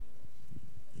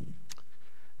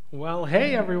Well,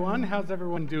 hey everyone, how's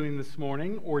everyone doing this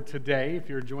morning or today if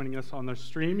you're joining us on the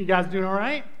stream? You guys doing all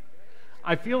right?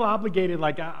 I feel obligated,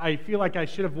 like I feel like I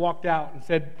should have walked out and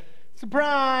said,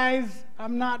 surprise,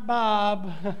 I'm not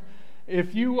Bob.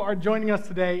 If you are joining us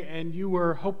today and you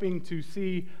were hoping to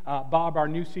see Bob, our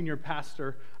new senior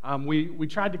pastor, we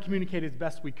tried to communicate as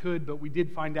best we could, but we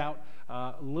did find out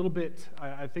a little bit,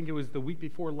 I think it was the week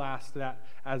before last, that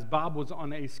as Bob was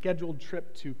on a scheduled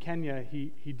trip to Kenya,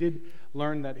 he did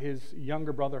learn that his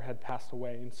younger brother had passed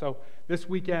away. And so this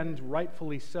weekend,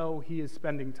 rightfully so, he is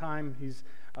spending time.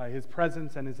 His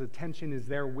presence and his attention is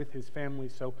there with his family.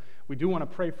 So we do want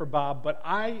to pray for Bob, but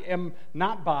I am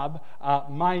not Bob.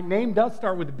 My name does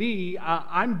start with B.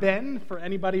 I'm Ben, for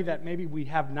anybody that maybe we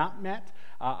have not met.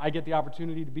 I get the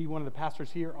opportunity to be one of the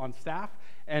pastors here on staff,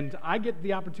 and I get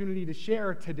the opportunity to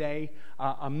share today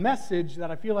a message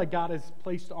that I feel like God has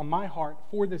placed on my heart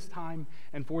for this time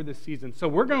and for this season. So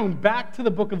we're going back to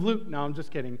the book of Luke. No, I'm just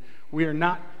kidding. We are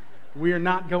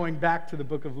not going back to the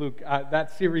book of Luke.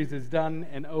 That series is done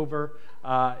and over.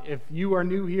 If you are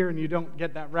new here and you don't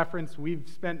get that reference, we've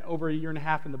spent over a year and a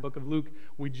half in the book of Luke.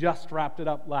 We just wrapped it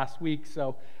up last week,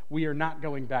 so we are not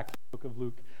going back to the book of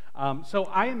Luke. So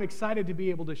I am excited to be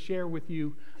able to share with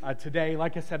you today,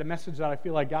 like I said, a message that I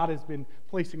feel like God has been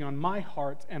placing on my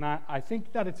heart, and I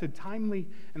think that it's a timely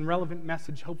and relevant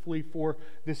message, hopefully, for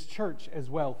this church as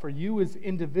well, for you as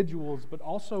individuals, but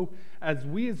also as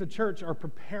we as a church are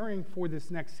preparing for this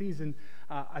next season.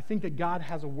 I think that God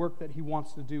has a work that He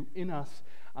wants to do in us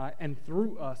and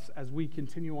through us as we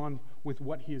continue on with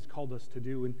what He has called us to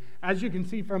do. And as you can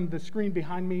see from the screen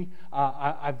behind me,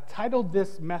 I've titled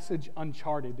this message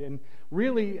Uncharted. And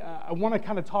really, I want to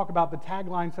kind of talk about the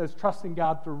tagline says, trusting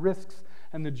God through risks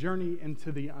and the journey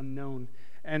into the unknown.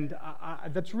 And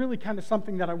that's really kind of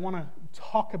something that I want to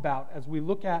talk about as we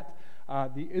look at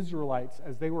the Israelites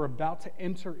as they were about to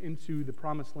enter into the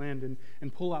promised land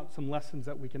and pull out some lessons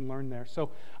that we can learn there.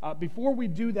 So before we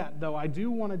do that, though, I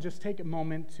do want to just take a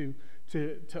moment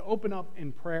to open up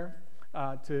in prayer,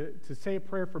 to say a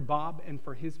prayer for Bob and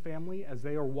for his family as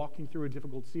they are walking through a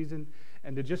difficult season,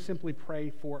 and to just simply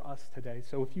pray for us today.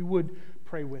 So if you would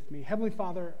pray with me. Heavenly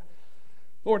Father,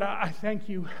 Lord, I thank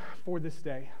you for this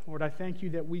day. Lord, I thank you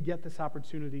that we get this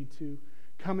opportunity to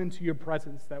come into your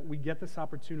presence, that we get this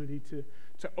opportunity to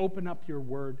open up your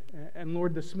word. And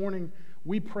Lord, this morning,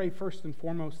 we pray first and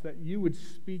foremost that you would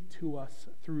speak to us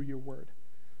through your word.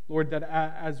 Lord, that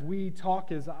as we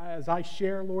talk, as I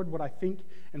share, Lord, what I think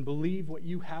and believe, what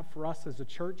you have for us as a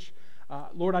church,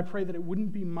 Lord, I pray that it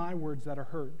wouldn't be my words that are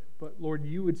heard, but Lord,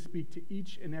 you would speak to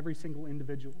each and every single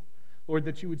individual. Lord,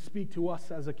 that you would speak to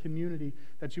us as a community,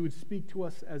 that you would speak to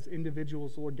us as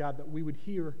individuals, Lord God, that we would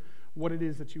hear what it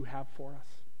is that you have for us.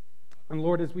 And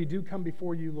Lord, as we do come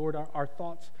before you, Lord, our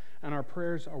thoughts and our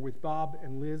prayers are with Bob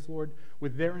and Liz, Lord,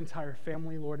 with their entire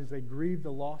family, Lord, as they grieve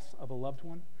the loss of a loved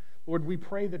one. Lord, we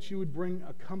pray that you would bring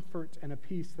a comfort and a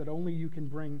peace that only you can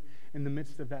bring in the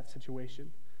midst of that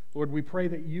situation. Lord, we pray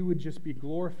that you would just be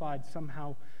glorified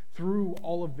somehow through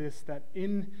all of this, that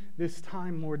in this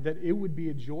time, Lord, that it would be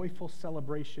a joyful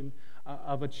celebration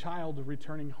of a child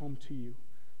returning home to you.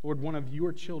 Lord, one of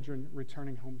your children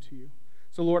returning home to you.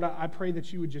 So, Lord, I pray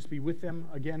that you would just be with them.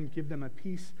 Again, give them a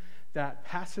peace that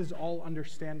passes all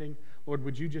understanding. Lord,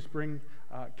 would you just bring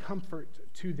comfort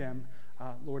to them,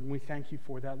 Lord, and we thank you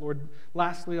for that. Lord,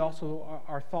 lastly, also,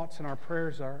 our thoughts and our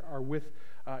prayers are with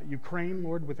Ukraine,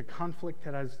 Lord, with the conflict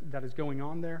that is going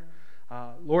on there.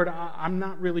 Lord, I'm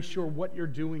not really sure what you're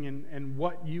doing and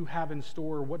what you have in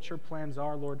store, what your plans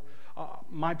are, Lord.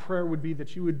 My prayer would be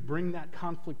that you would bring that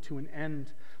conflict to an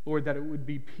end, Lord, that it would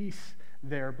be peace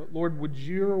there. But Lord, would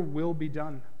your will be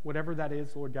done, whatever that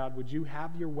is, Lord God, would you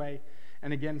have your way?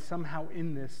 And again, somehow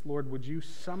in this, Lord, would you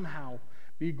somehow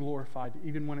be glorified,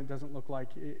 even when it doesn't look like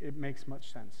it makes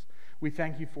much sense. We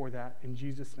thank you for that. In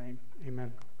Jesus' name,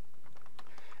 amen.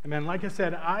 Amen. Like I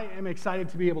said, I am excited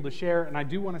to be able to share, and I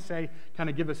do want to say, kind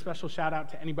of give a special shout out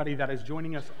to anybody that is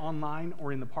joining us online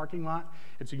or in the parking lot.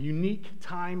 It's a unique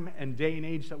time and day and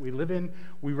age that we live in.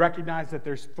 We recognize that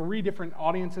there's 3 different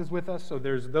audiences with us, so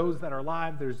there's those that are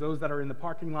live, there's those that are in the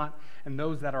parking lot, and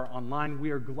those that are online. We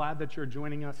are glad that you're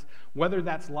joining us, whether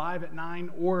that's live at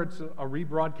 9 or it's a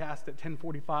rebroadcast at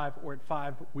 10:45 or at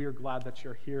 5. We are glad that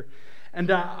you're here. And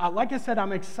like I said,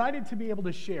 I'm excited to be able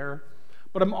to share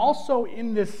But I'm also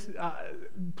in this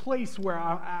place where,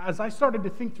 as I started to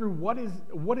think through what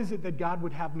is it that God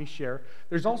would have me share,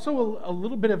 there's also a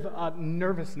little bit of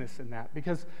nervousness in that.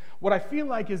 Because what I feel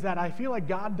like is that I feel like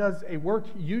God does a work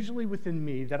usually within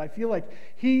me, that I feel like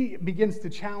He begins to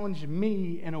challenge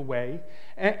me in a way.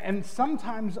 And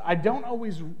sometimes I don't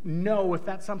always know if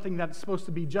that's something that's supposed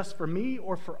to be just for me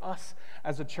or for us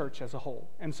as a church as a whole.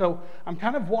 And so I'm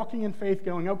kind of walking in faith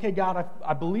going, okay, God,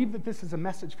 I believe that this is a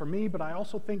message for me, but I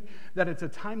also think that it's a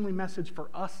timely message for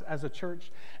us as a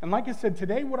church. And like I said,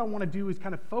 today what I want to do is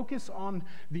kind of focus on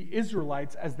the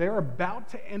Israelites as they're about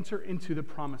to enter into the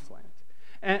promised land.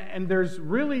 And there's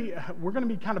really, we're going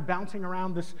to be kind of bouncing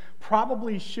around. This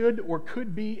probably should or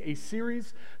could be a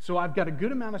series. So I've got a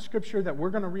good amount of scripture that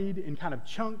we're going to read in kind of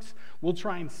chunks. We'll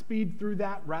try and speed through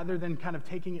that rather than kind of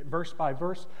taking it verse by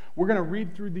verse. We're going to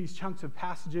read through these chunks of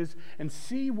passages and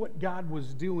see what God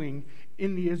was doing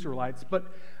in the Israelites. But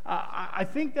I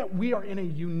think that we are in a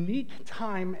unique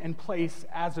time and place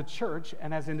as a church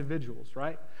and as individuals,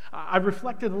 right? I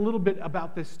reflected a little bit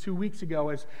about this 2 weeks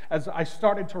ago as I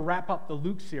started to wrap up the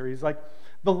Luke series. Like,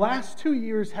 the last 2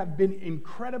 years have been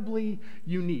incredibly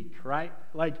unique, right?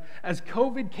 Like, as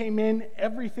COVID came in,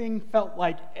 everything felt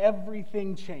like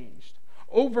everything changed.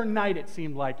 Overnight, it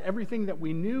seemed like everything that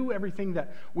we knew, everything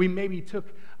that we maybe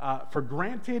took for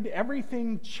granted,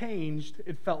 everything changed,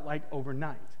 it felt like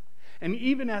overnight. And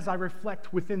even as I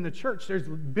reflect within the church, there's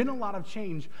been a lot of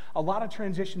change, a lot of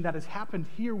transition that has happened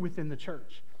here within the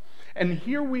church. And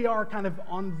here we are kind of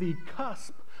on the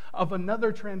cusp of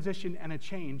another transition and a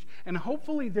change. And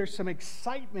hopefully there's some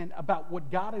excitement about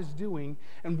what God is doing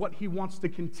and what He wants to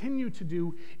continue to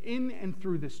do in and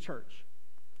through this church.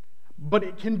 But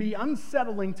it can be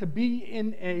unsettling to be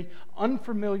in an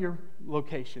unfamiliar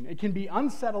location. It can be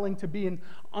unsettling to be in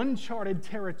uncharted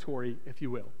territory, if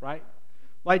you will, right?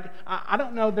 Like, I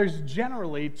don't know, there's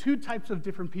generally two types of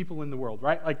different people in the world,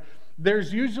 right? Like,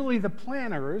 there's usually the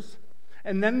planners,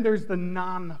 and then there's the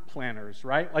non-planners,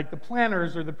 right? Like, the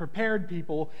planners are the prepared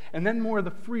people, and then more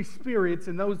the free spirits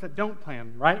and those that don't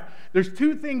plan, right? There's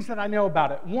two things that I know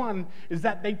about it. One is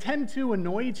that they tend to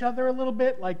annoy each other a little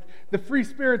bit. Like, the free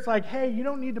spirit's like, hey, you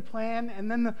don't need to plan.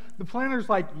 And then the planner's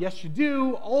like, yes, you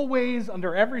do, always,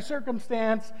 under every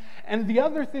circumstance. And the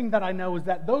other thing that I know is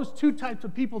that those two types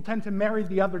of people tend to marry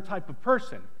the other type of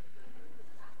person.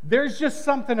 There's just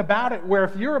something about it where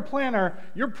if you're a planner,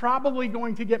 you're probably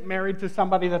going to get married to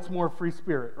somebody that's more free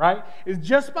spirit, right? Is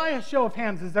just by a show of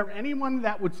hands, is there anyone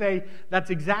that would say that's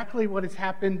exactly what has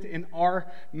happened in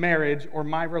our marriage or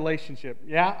my relationship?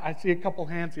 Yeah, I see a couple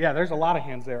hands. Yeah, there's a lot of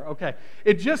hands there. Okay.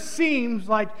 It just seems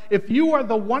like if you are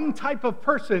the one type of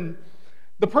person,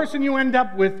 the person you end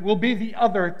up with will be the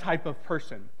other type of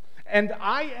person. And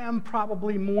I am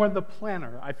probably more the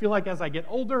planner. I feel like as I get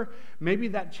older, maybe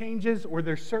that changes, or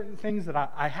there's certain things that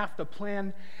I have to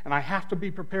plan and I have to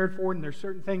be prepared for, and there's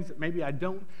certain things that maybe I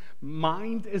don't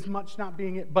mind as much not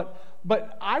being it.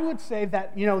 But I would say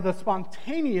that, you know, the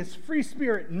spontaneous, free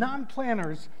spirit,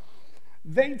 non-planners,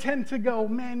 they tend to go,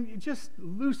 man, just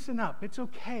loosen up. It's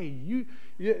okay.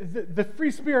 The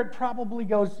free spirit probably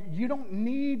goes, you don't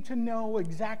need to know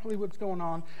exactly what's going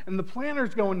on. And the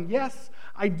planner's going, yes,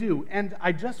 I do. And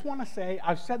I just want to say,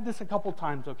 I've said this a couple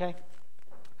times, okay?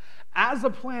 As a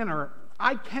planner,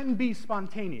 I can be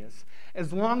spontaneous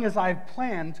as long as I've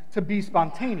planned to be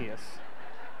spontaneous.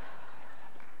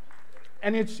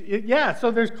 And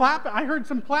so there's clapping. I heard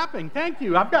some clapping. Thank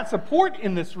you. I've got support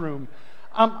in this room.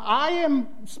 I am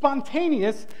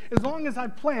spontaneous as long as I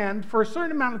planned for a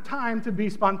certain amount of time to be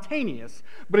spontaneous.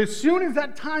 But as soon as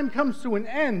that time comes to an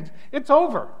end, it's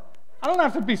over. I don't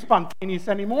have to be spontaneous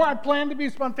anymore. I planned to be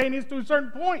spontaneous to a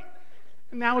certain point.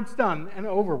 And now it's done and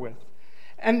over with.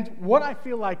 And what I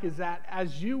feel like is that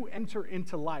as you enter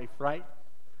into life, right,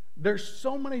 there's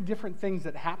so many different things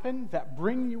that happen that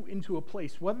bring you into a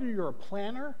place, whether you're a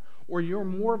planner or you're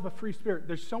more of a free spirit,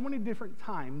 there's so many different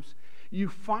times you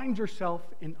find yourself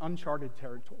in uncharted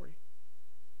territory.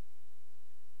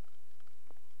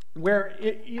 Where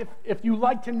if you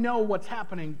like to know what's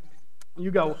happening,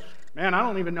 you go, man, I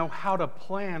don't even know how to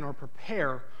plan or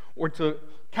prepare or to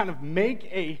kind of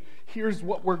make here's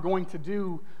what we're going to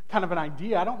do kind of an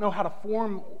idea. I don't know how to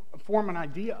form an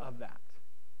idea of that.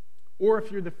 Or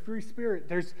if you're the free spirit,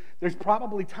 there's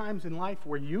probably times in life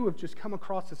where you have just come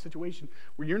across a situation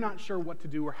where you're not sure what to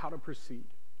do or how to proceed.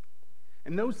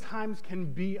 And those times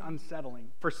can be unsettling.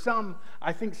 For some,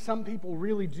 I think some people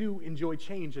really do enjoy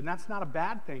change, and that's not a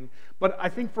bad thing. But I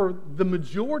think for the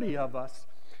majority of us,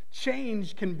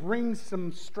 change can bring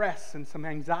some stress and some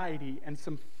anxiety and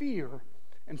some fear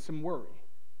and some worry.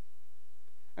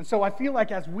 And so I feel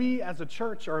like as we as a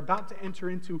church are about to enter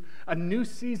into a new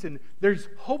season, there's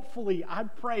hopefully, I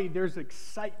pray, there's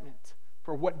excitement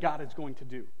for what God is going to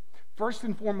do. First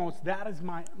and foremost, that is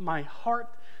my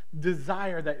heart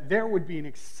desire, that there would be an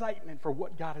excitement for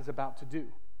what God is about to do.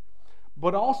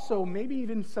 But also maybe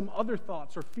even some other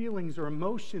thoughts or feelings or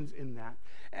emotions in that.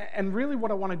 And really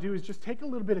what I want to do is just take a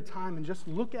little bit of time and just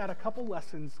look at a couple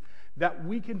lessons that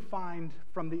we can find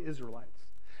from the Israelites.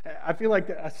 I feel like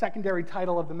a secondary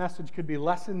title of the message could be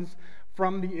Lessons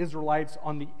from the Israelites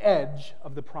on the Edge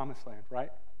of the Promised Land,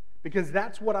 right? Because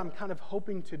that's what I'm kind of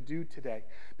hoping to do today.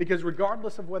 Because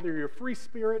regardless of whether you're a free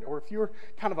spirit or if you're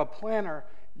kind of a planner,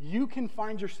 you can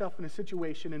find yourself in a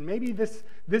situation, and maybe this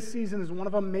season is one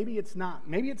of them, maybe it's not.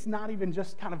 Maybe it's not even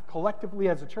just kind of collectively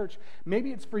as a church.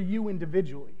 Maybe it's for you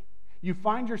individually. You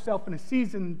find yourself in a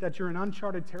season that you're in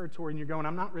uncharted territory and you're going,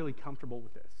 I'm not really comfortable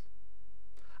with this.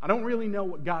 I don't really know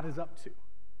what God is up to.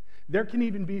 There can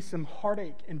even be some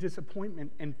heartache and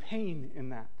disappointment and pain in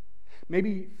that.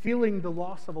 Maybe feeling the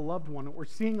loss of a loved one or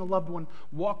seeing a loved one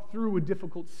walk through a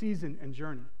difficult season and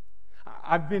journey.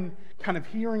 I've been kind of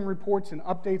hearing reports and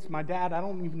updates. My dad, I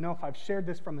don't even know if I've shared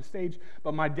this from the stage,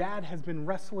 but my dad has been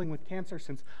wrestling with cancer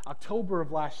since October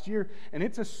of last year, and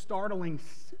it's a startling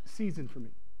season for me.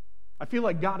 I feel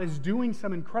like God is doing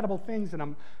some incredible things, and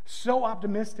I'm so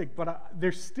optimistic, but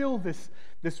there's still this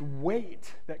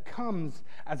weight that comes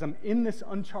as I'm in this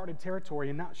uncharted territory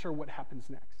and not sure what happens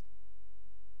next.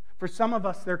 For some of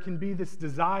us, there can be this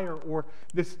desire or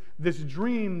this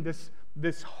dream,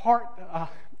 this heart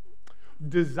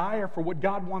desire for what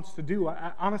God wants to do.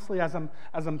 Honestly, as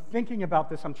I'm thinking about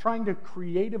this, I'm trying to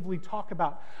creatively talk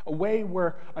about a way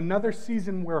where another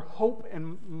season where Hope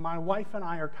and my wife and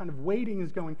I are kind of waiting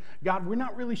is going, God, we're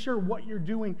not really sure what you're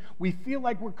doing. We feel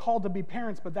like we're called to be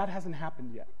parents, but that hasn't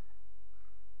happened yet.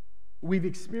 We've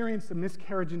experienced a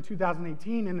miscarriage in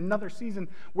 2018 and another season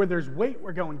where there's weight.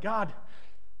 We're going, God,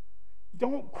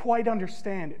 don't quite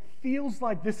understand. It feels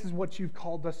like this is what you've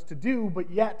called us to do, but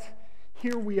yet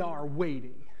here we are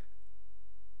waiting.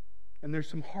 And there's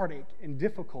some heartache and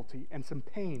difficulty and some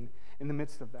pain in the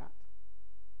midst of that.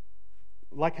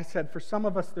 Like I said, for some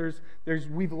of us,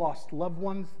 we've lost loved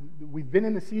ones. We've been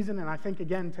in a season, and I think,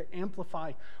 again, to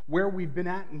amplify where we've been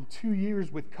at in 2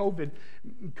 years with COVID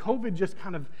just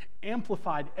kind of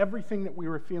amplified everything that we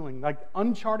were feeling. Like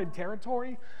uncharted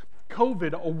territory,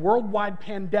 COVID, a worldwide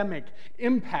pandemic,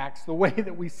 impacts the way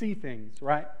that we see things,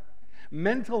 right?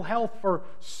 Mental health for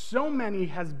so many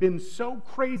has been so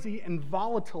crazy and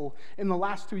volatile in the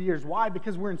last 2 years. Why?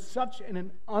 Because we're in such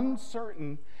an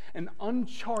uncertain and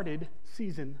uncharted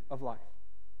season of life.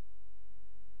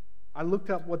 I looked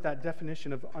up what that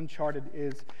definition of uncharted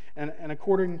is, and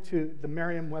according to the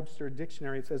Merriam-Webster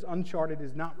dictionary, it says uncharted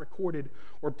is not recorded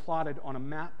or plotted on a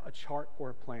map, a chart,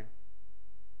 or a plan.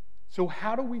 So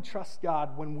how do we trust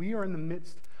God when we are in the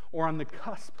midst or on the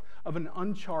cusp of an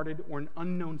uncharted or an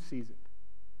unknown season?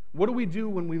 What do we do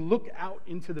when we look out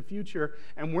into the future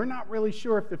and we're not really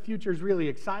sure if the future is really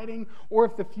exciting or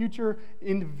if the future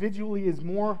individually is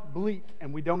more bleak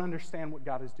and we don't understand what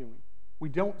God is doing? We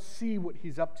don't see what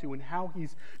He's up to and how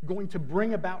He's going to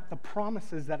bring about the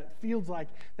promises that it feels like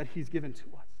that He's given to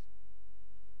us.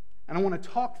 And I want to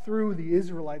talk through the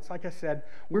Israelites. Like I said,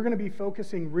 we're going to be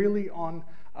focusing really on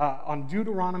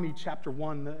Deuteronomy chapter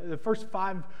 1. The first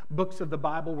 5 books of the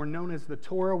Bible were known as the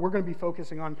Torah. We're going to be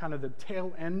focusing on kind of the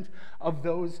tail end of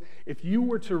those. If you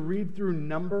were to read through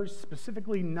Numbers,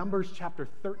 specifically Numbers chapter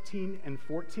 13 and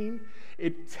 14,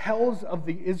 it tells of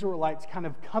the Israelites kind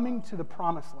of coming to the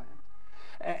promised land.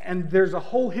 And there's a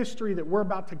whole history that we're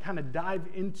about to kind of dive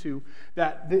into,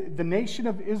 that the nation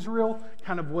of Israel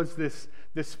kind of was this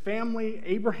family,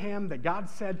 Abraham, that God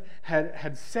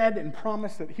had said and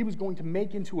promised that he was going to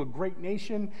make into a great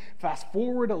nation. Fast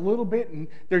forward a little bit, and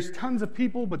there's tons of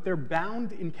people, but they're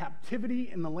bound in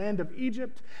captivity in the land of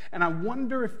Egypt. And I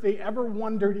wonder if they ever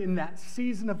wondered in that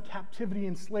season of captivity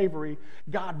and slavery,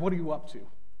 God, what are you up to?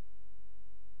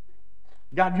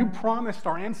 God, you promised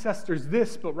our ancestors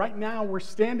this, but right now we're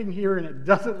standing here and it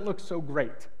doesn't look so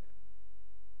great.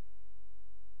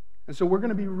 And so we're going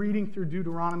to be reading through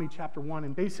Deuteronomy chapter 1.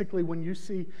 And basically when you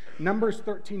see Numbers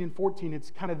 13 and 14,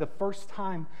 it's kind of the first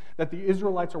time that the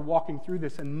Israelites are walking through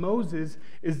this. And Moses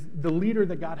is the leader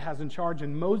that God has in charge.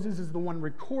 And Moses is the one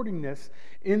recording this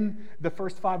in the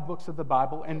first 5 books of the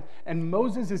Bible. And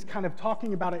Moses is kind of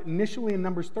talking about it initially in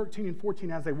Numbers 13 and 14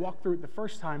 as they walk through it the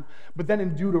first time. But then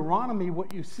in Deuteronomy,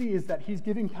 what you see is that he's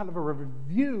giving kind of a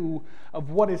review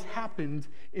of what has happened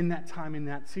in that time, in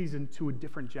that season, to a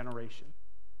different generation.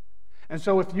 And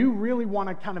so if you really want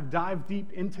to kind of dive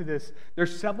deep into this,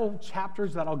 there's several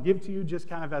chapters that I'll give to you just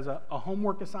kind of as a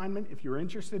homework assignment if you're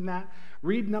interested in that.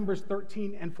 Read Numbers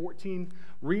 13 and 14.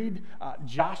 Read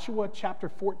Joshua chapter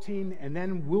 14, and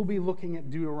then we'll be looking at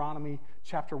Deuteronomy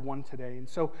chapter 1 today. And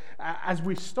so as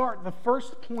we start, the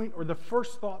first point or the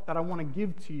first thought that I want to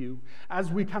give to you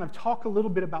as we kind of talk a little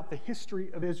bit about the history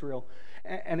of Israel,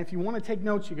 and if you want to take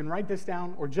notes, you can write this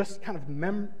down or just kind of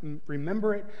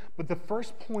remember it. But the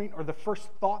first point or the first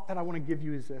thought that I want to give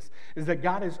you is this, is that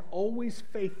God is always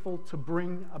faithful to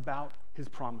bring about his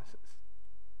promises.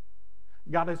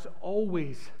 God is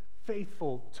always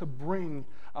faithful to bring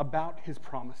about his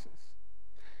promises.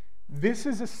 This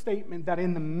is a statement that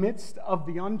in the midst of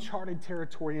the uncharted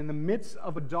territory, in the midst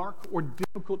of a dark or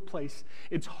difficult place,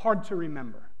 it's hard to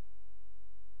remember.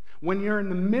 When you're in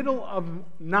the middle of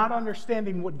not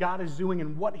understanding what God is doing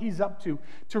and what he's up to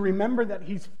remember that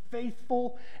he's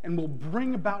faithful and will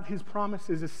bring about his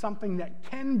promises is something that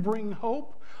can bring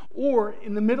hope, or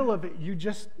in the middle of it,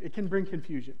 it can bring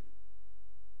confusion.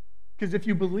 Because if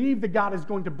you believe that God is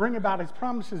going to bring about his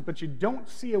promises, but you don't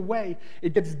see a way,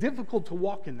 it gets difficult to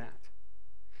walk in that.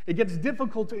 It gets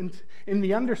difficult in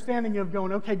the understanding of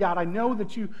going, okay, God, I know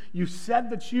that you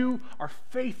said that you are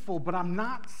faithful, but I'm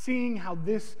not seeing how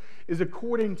this is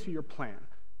according to your plan.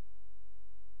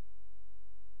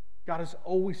 God is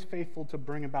always faithful to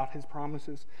bring about his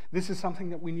promises. This is something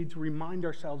that we need to remind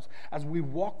ourselves as we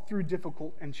walk through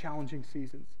difficult and challenging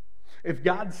seasons. If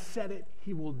God said it,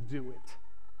 he will do it.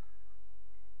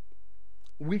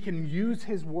 We can use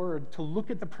his word to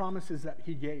look at the promises that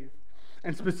he gave.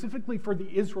 And specifically for the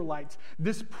Israelites,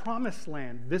 this promised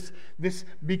land, this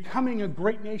becoming a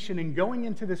great nation and going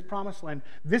into this promised land,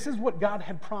 this is what God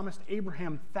had promised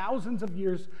Abraham thousands of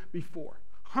years before,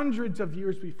 hundreds of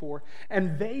years before,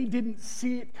 and they didn't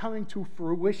see it coming to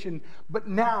fruition, but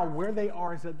now where they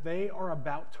are is that they are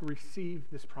about to receive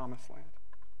this promised land.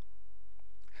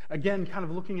 Again, kind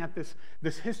of looking at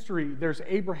this history, there's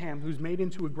Abraham who's made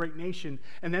into a great nation,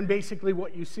 and then basically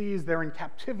what you see is they're in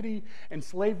captivity and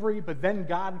slavery, but then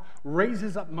God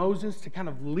raises up Moses to kind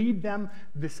of lead them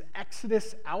this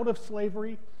exodus out of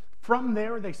slavery. From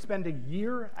there, they spend a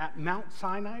year at Mount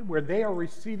Sinai where they are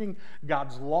receiving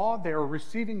God's law, they are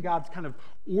receiving God's kind of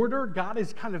order. God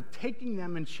is kind of taking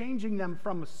them and changing them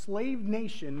from a slave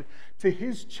nation to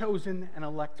his chosen and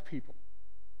elect people.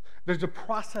 There's a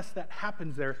process that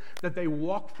happens there that they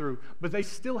walk through, but they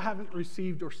still haven't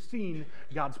received or seen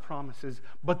God's promises,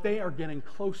 but they are getting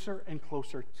closer and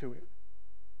closer to it.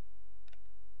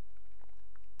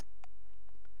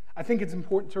 I think it's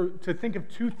important to think of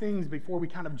two things before we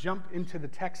kind of jump into the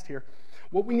text here.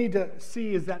 What we need to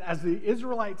see is that as the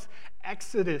Israelites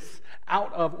exit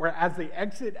out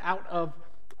of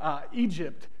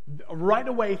Egypt, right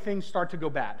away things start to go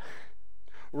bad.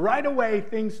 Right away,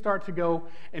 things start to go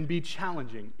and be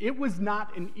challenging. It was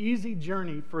not an easy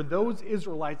journey for those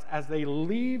Israelites as they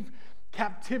leave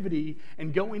captivity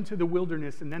and go into the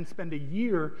wilderness and then spend a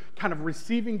year kind of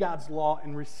receiving God's law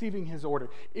and receiving his order.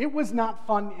 It was not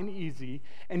fun and easy,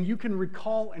 and you can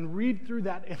recall and read through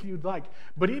that if you'd like,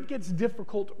 but it gets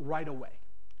difficult right away,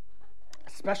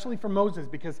 especially for Moses,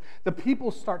 because the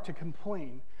people start to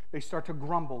complain. They start to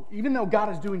grumble, even though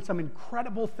God is doing some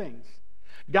incredible things.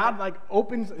 God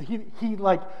opens, he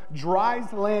dries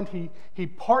the land, he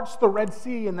parts the Red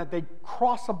Sea, and that they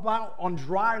cross about on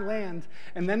dry land.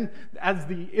 And then as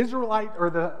the Israelite or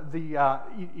the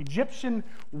Egyptian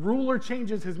ruler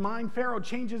changes his mind, Pharaoh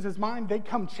changes his mind, they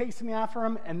come chasing after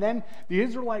him, and then the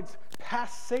Israelites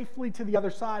pass safely to the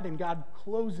other side, and God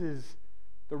closes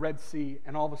the Red Sea,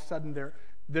 and all of a sudden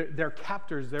their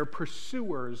captors, their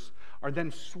pursuers are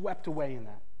then swept away in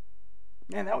that.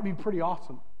 Man, that would be pretty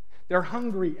awesome. They're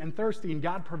hungry and thirsty, and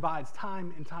God provides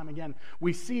time and time again.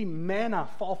 We see manna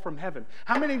fall from heaven.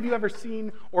 How many of you ever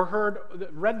seen or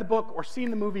read the book or seen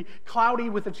the movie Cloudy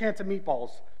with a Chance of Meatballs?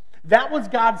 That was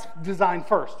God's design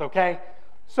first, okay?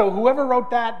 So whoever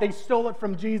wrote that, they stole it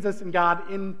from Jesus and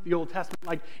God in the Old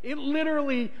Testament. It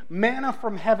literally, manna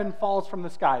from heaven falls from the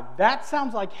sky. That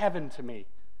sounds like heaven to me.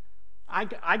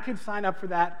 I could sign up for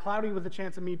that. Cloudy with a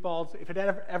Chance of Meatballs. If it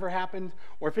ever happened,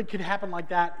 or if it could happen like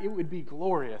that, it would be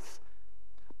glorious.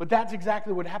 But that's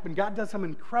exactly what happened. God does some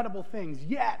incredible things,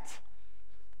 yet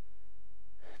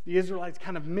the Israelites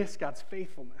kind of miss God's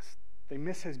faithfulness. They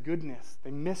miss his goodness.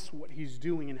 They miss what he's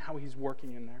doing and how he's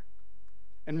working in there.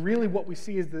 And really what we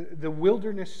see is the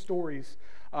wilderness stories,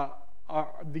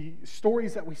 the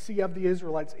stories that we see of the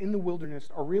Israelites in the wilderness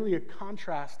are really a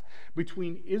contrast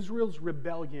between Israel's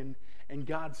rebellion and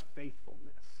God's faithfulness.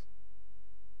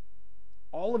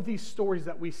 All of these stories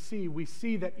that we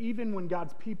see that even when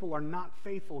God's people are not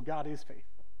faithful, God is faithful.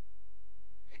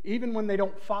 even when they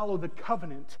don't follow the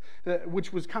covenant,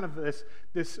 which was kind of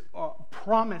this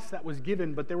promise that was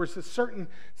given, but there was a certain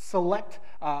select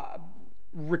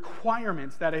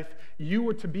requirements that if you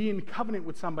were to be in covenant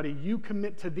with somebody, you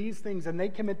commit to these things and they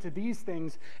commit to these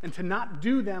things, and to not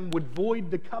do them would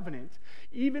void the covenant.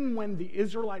 Even when the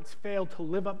Israelites failed to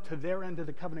live up to their end of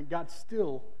the covenant, God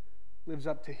still lives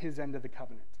up to his end of the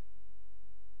covenant.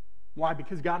 Why?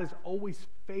 Because God is always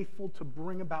faithful to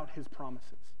bring about his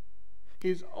promises. He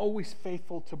is always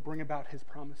faithful to bring about his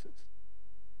promises.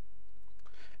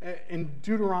 In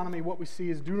Deuteronomy, what we see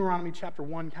is Deuteronomy chapter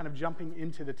 1, kind of jumping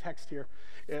into the text here.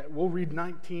 We'll read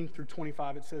 19 through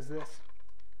 25. It says this.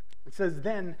 It says,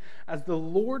 "Then, as the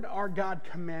Lord our God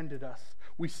commanded us,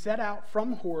 we set out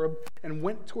from Horeb and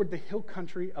went toward the hill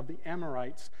country of the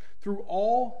Amorites, through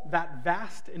all that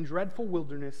vast and dreadful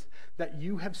wilderness that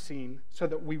you have seen, so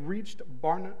that we reached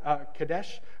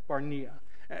Kadesh Barnea."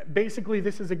 Basically,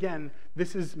 this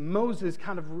is Moses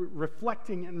kind of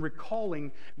reflecting and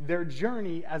recalling their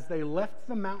journey as they left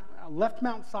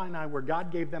Mount Sinai, where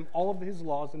God gave them all of his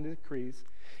laws and decrees,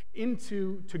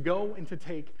 to go and to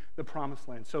take the promised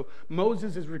land. So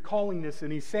Moses is recalling this,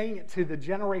 and he's saying it to the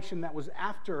generation that was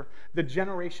after the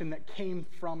generation that came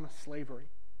from slavery.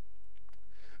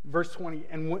 Verse 20,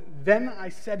 "And then I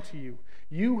said to you,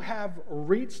 you have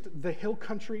reached the hill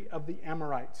country of the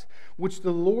Amorites, which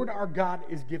the Lord our God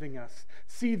is giving us.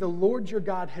 See, the Lord your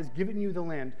God has given you the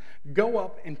land. Go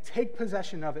up and take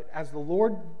possession of it, as the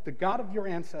Lord, the God of your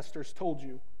ancestors, told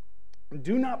you.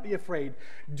 Do not be afraid.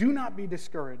 Do not be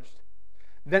discouraged.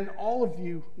 Then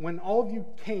when all of you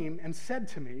came and said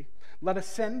to me, 'Let us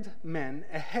send men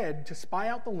ahead to spy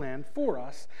out the land for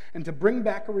us and to bring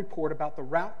back a report about the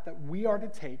route that we are to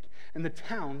take and the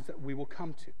towns that we will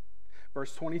come to.'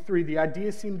 Verse 23, 'The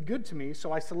idea seemed good to me,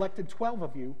 so I selected 12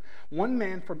 of you, one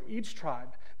man from each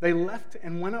tribe. They left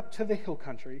and went up to the hill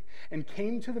country and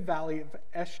came to the valley of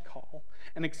Eshcol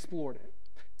and explored it,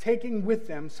 taking with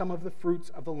them some of the fruits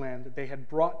of the land that they had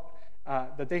brought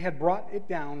it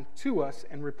down to us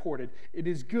and reported, it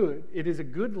is a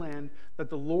good land that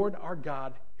the Lord our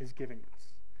God is giving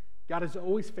us.'" God is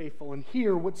always faithful. And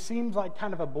here, what seems like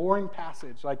kind of a boring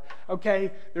passage, like,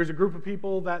 okay, there's a group of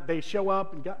people that they show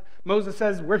up, and Moses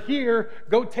says, "We're here,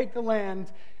 go take the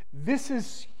land." This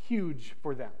is huge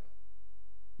for them.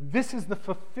 This is the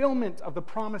fulfillment of the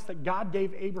promise that God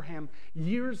gave Abraham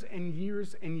years and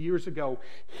years and years ago.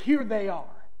 Here they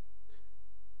are,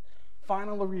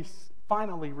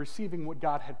 finally receiving what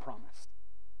God had promised.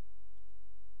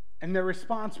 And their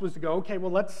response was to go, okay,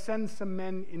 well, let's send some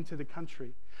men into the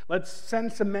country. Let's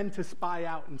send some men to spy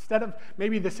out. Instead of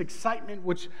maybe this excitement,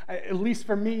 which at least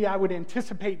for me, I would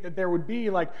anticipate that there would be,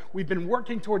 like, we've been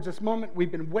working towards this moment.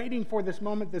 We've been waiting for this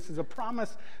moment. This is a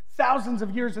promise, thousands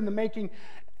of years in the making.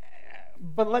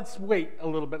 But let's wait a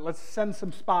little bit. Let's send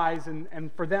some spies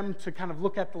and for them to kind of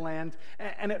look at the land.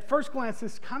 And at first glance,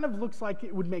 this kind of looks like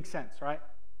it would make sense, right?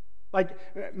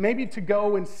 Like maybe to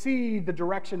go and see the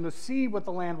direction, to see what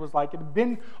the land was like. It had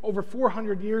been over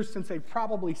 400 years since they've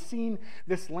probably seen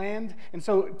this land. And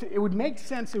so it would make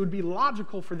sense, it would be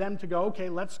logical for them to go, okay,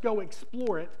 let's go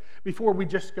explore it before we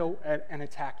just go and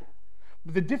attack it.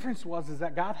 But the difference is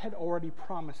that God had already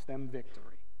promised them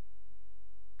victory.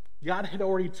 God had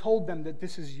already told them that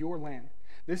this is your land.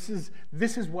 This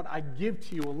is what I give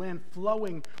to you, a land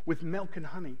flowing with milk and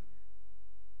honey.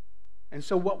 And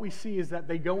so what we see is that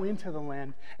they go into the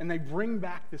land and they bring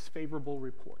back this favorable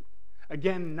report.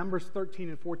 Again, Numbers 13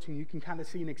 and 14, you can kind of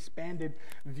see an expanded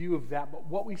view of that. But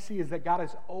what we see is that God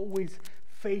is always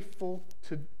faithful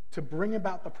to bring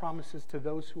about the promises to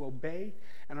those who obey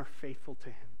and are faithful to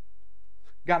him.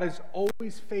 God is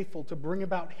always faithful to bring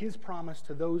about his promise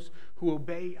to those who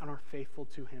obey and are faithful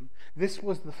to him. This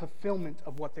was the fulfillment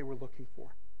of what they were looking for.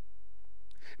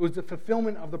 It was the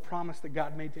fulfillment of the promise that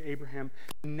God made to Abraham.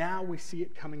 Now we see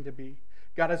it coming to be.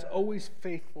 God is always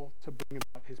faithful to bring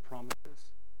about his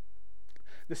promises.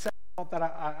 The second thought that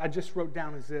I just wrote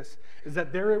down is this, is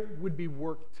that there would be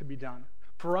work to be done.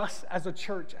 For us as a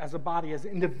church, as a body, as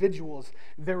individuals,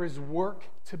 there is work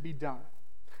to be done.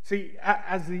 See,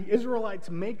 as the Israelites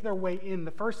make their way in,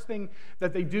 the first thing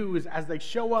that they do is as they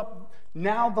show up,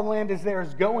 now the land is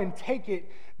theirs, go and take it.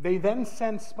 They then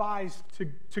send spies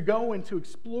to go and to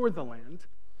explore the land,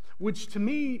 which to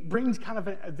me brings kind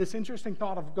of this interesting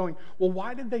thought of going, well,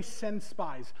 why did they send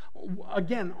spies?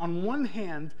 Again, on one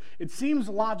hand, it seems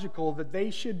logical that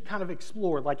they should kind of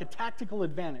explore, like a tactical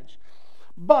advantage.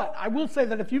 But I will say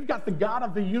that if you've got the God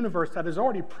of the universe that has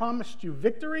already promised you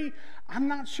victory, I'm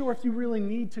not sure if you really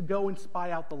need to go and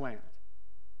spy out the land.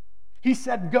 He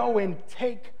said, go and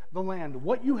take the land.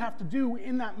 What you have to do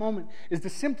in that moment is to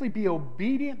simply be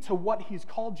obedient to what he's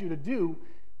called you to do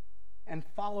and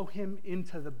follow him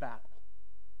into the battle.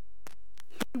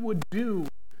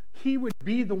 He would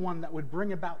be the one that would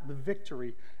bring about the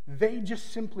victory. They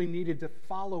just simply needed to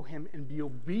follow him and be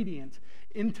obedient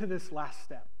into this last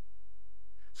step.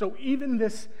 So even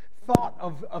this thought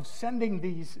of sending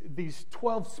these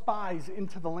 12 spies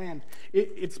into the land,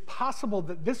 it's possible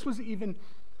that this was even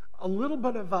a little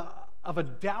bit of a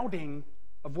doubting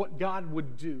of what God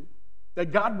would do.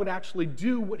 That God would actually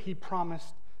do what he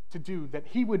promised to do. That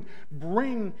he would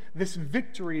bring this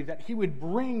victory, that he would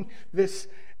bring this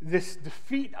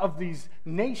defeat of these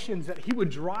nations, that he would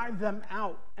drive them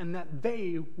out, and that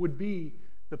they would be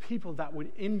the people that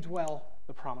would indwell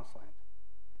the promised land.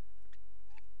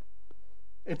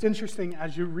 It's interesting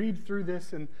as you read through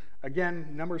this, and again,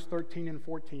 Numbers 13 and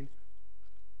 14,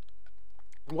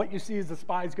 what you see is the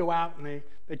spies go out and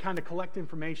they kind of collect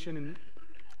information, and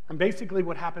basically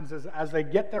what happens is as they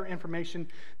get their information,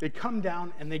 they come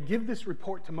down and they give this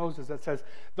report to Moses that says,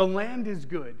 the land is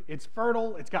good, it's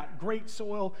fertile, it's got great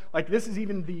soil. Like this is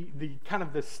even the kind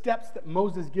of the steps that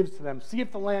Moses gives to them. See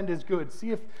if the land is good,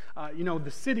 see if the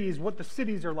cities, what the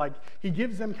cities are like. He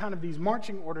gives them kind of these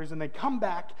marching orders, and they come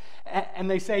back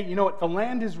and they say, you know what, the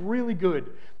land is really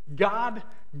good. God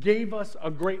gave us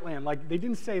a great land. Like they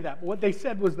didn't say that, but what they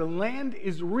said was the land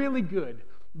is really good,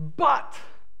 but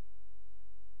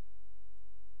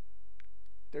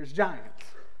there's giants.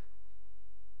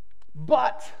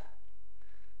 But,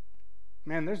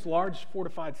 man, there's large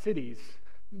fortified cities.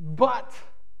 But,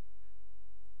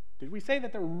 did we say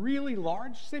that they're really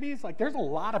large cities? Like, there's a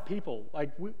lot of people.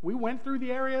 Like, we went through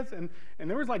the areas, and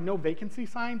there was, like, no vacancy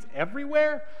signs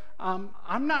everywhere. I'm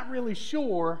not really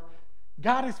sure.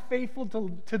 God is faithful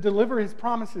to deliver his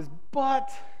promises,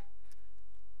 but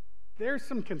there's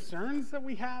some concerns that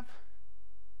we have.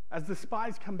 As the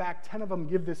spies come back, 10 of them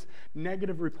give this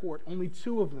negative report. Only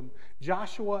 2 of them,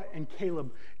 Joshua and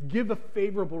Caleb, give a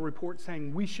favorable report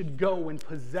saying we should go and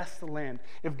possess the land.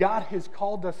 If God has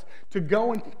called us to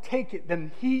go and take it,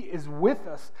 then he is with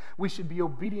us. We should be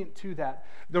obedient to that.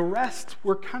 The rest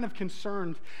were kind of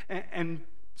concerned and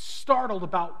startled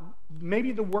about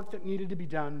maybe the work that needed to be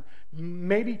done,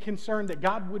 maybe concerned that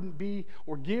God wouldn't be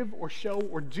or give or show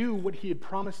or do what he had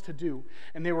promised to do.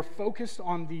 And they were focused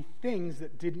on the things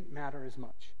that didn't matter as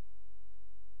much.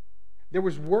 There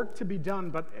was work to be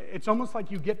done, but it's almost like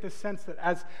you get this sense that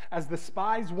as the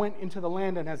spies went into the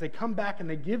land and as they come back and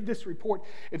they give this report,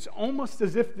 it's almost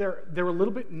as if they're a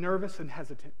little bit nervous and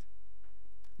hesitant.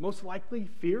 Most likely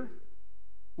fear.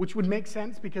 Which would make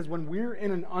sense because when we're in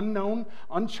an unknown,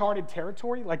 uncharted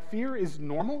territory, like fear is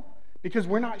normal because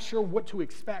we're not sure what to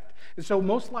expect. And so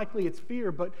most likely it's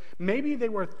fear, but maybe they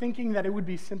were thinking that it would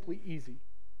be simply easy.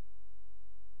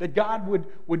 That God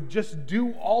would just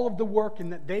do all of the work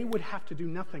and that they would have to do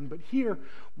nothing. But here,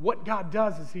 what God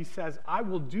does is he says, I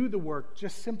will do the work,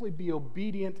 just simply be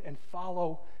obedient and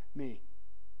follow me.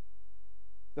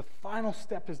 The final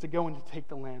step is to go and to take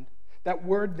the land. That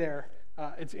word there,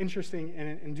 it's interesting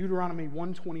in Deuteronomy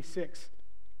 1:26.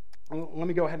 Let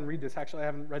me go ahead and read this. Actually, I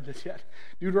haven't read this yet.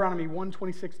 Deuteronomy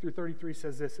 1:26 through 33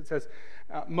 says this. It says,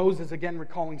 Moses again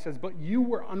recalling says, but you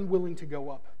were unwilling to go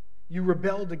up. You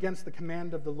rebelled against the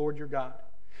command of the Lord your God.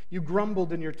 You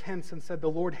grumbled in your tents and said, the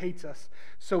Lord hates us.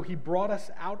 So he brought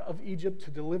us out of Egypt to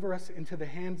deliver us into the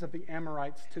hands of the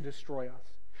Amorites to destroy us.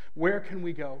 Where can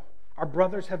we go? Our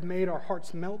brothers have made our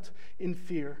hearts melt in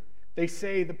fear. They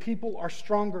say the people are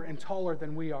stronger and taller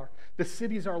than we are. The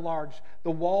cities are large.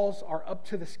 The walls are up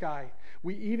to the sky.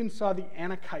 We even saw the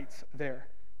Anakites there.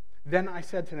 Then I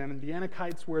said to them, and the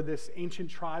Anakites were this ancient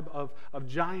tribe of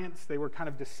giants. They were kind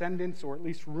of descendants, or at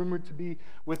least rumored to be,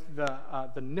 with the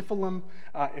Nephilim,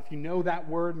 if you know that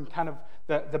word and kind of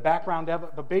the background of it.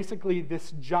 But basically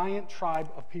this giant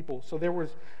tribe of people. So there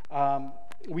was,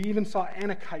 we even saw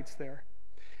Anakites there.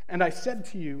 And I said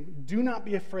to you, do not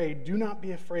be afraid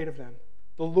of them.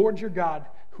 The Lord your God,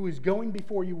 who is going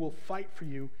before you, will fight for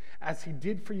you, as he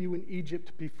did for you in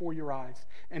Egypt before your eyes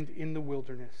and in the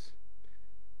wilderness.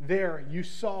 There you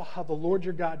saw how the Lord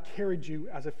your God carried you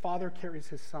as a father carries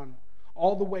his son,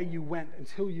 all the way you went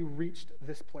until you reached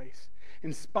this place.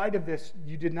 In spite of this,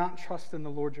 you did not trust in the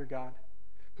Lord your God,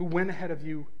 who went ahead of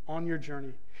you on your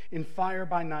journey, in fire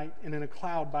by night and in a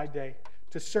cloud by day,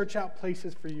 to search out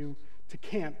places for you to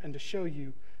camp and to show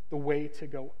you the way to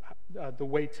go.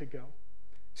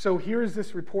 So here is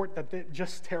this report that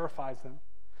just terrifies them.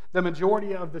 The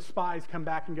majority of the spies come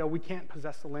back and go, we can't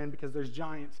possess the land because there's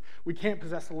giants. We can't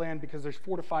possess the land because there's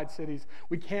fortified cities.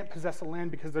 We can't possess the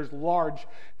land because there's large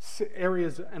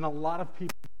areas and a lot of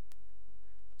people.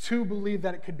 2 believed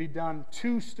that it could be done.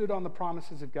 2 stood on the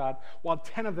promises of God, while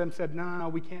 10 of them said, no,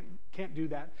 we can't do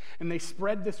that. And they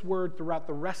spread this word throughout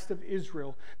the rest of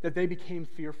Israel that they became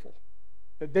fearful,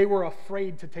 that they were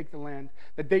afraid to take the land,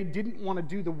 that they didn't want to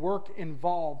do the work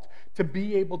involved to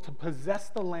be able to possess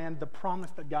the land, the promise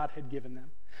that God had given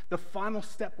them. The final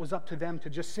step was up to them to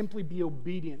just simply be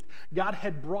obedient. God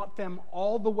had brought them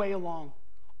all the way along.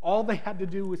 All they had to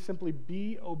do was simply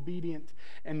be obedient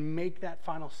and make that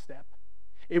final step.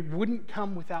 It wouldn't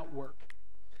come without work.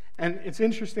 And it's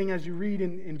interesting as you read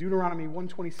in Deuteronomy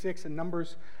 1:26 and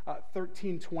Numbers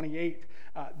 13:28,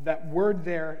 that word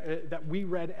there that we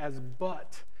read as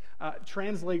but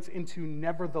translates into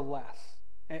nevertheless.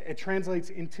 It translates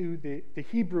into the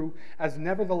Hebrew as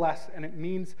nevertheless, and it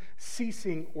means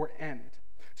ceasing or end.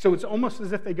 So it's almost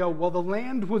as if they go, well, the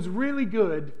land was really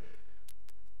good.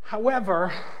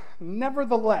 However,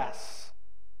 nevertheless,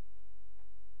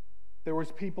 there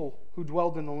was people who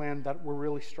dwelled in the land that were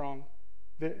really strong.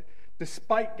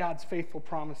 Despite God's faithful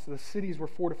promise, the cities were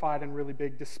fortified and really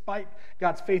big. Despite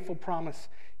God's faithful promise,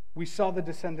 we saw the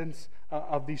descendants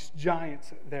of these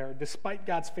giants there. Despite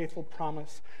God's faithful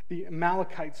promise, the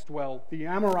Amalekites dwell, the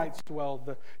Amorites dwell,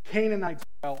 the Canaanites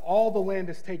dwell. All the land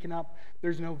is taken up.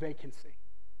 There's no vacancy.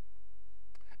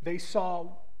 They saw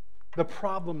the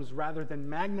problems rather than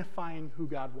magnifying who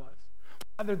God was.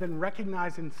 Rather than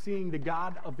recognizing and seeing the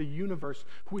God of the universe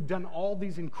who had done all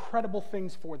these incredible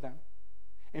things for them.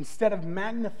 Instead of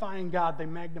magnifying God, they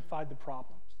magnified the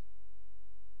problems.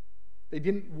 They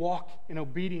didn't walk in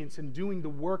obedience and doing the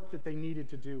work that they needed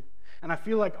to do. And I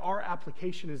feel like our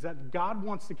application is that God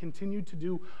wants to continue to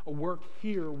do a work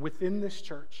here within this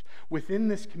church, within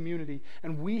this community,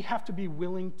 and we have to be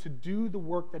willing to do the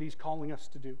work that He's calling us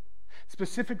to do.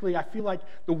 Specifically, I feel like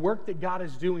the work that God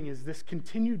is doing is this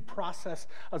continued process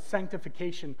of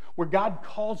sanctification where God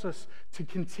calls us to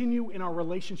continue in our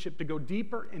relationship, to go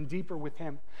deeper and deeper with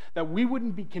Him. That we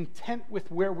wouldn't be content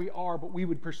with where we are, but we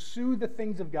would pursue the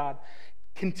things of God,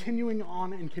 continuing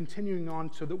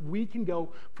on so that we can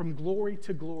go from glory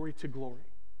to glory to glory.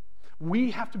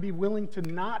 We have to be willing to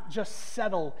not just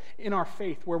settle in our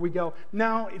faith where we go,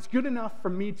 now it's good enough for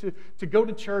me to go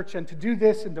to church and to do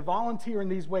this and to volunteer in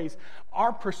these ways.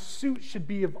 Our pursuit should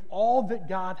be of all that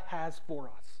God has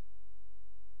for us.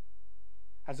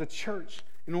 As a church,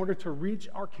 in order to reach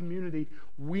our community,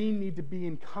 we need to be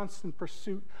in constant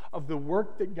pursuit of the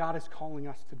work that God is calling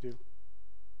us to do.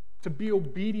 To be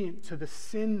obedient to the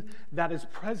sin that is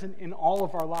present in all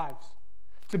of our lives.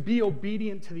 To be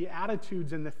obedient to the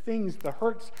attitudes and the things, the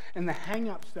hurts and the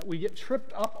hang-ups that we get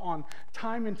tripped up on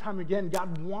time and time again.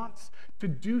 God wants to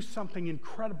do something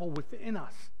incredible within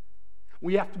us.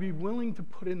 We have to be willing to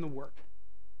put in the work.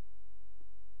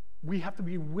 We have to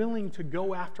be willing to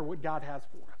go after what God has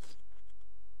for us.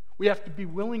 We have to be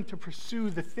willing to pursue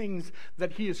the things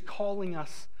that He is calling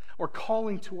us or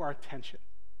calling to our attention.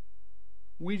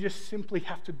 We just simply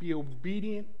have to be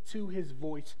obedient to His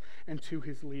voice and to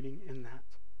His leading in that.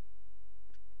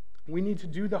 We need to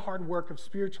do the hard work of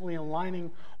spiritually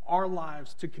aligning our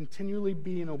lives to continually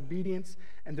be in obedience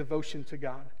and devotion to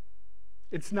God.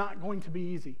 It's not going to be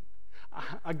easy.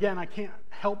 Again, I can't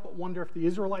help but wonder if the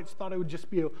Israelites thought it would just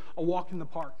be a walk in the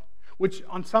park, which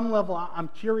on some level I'm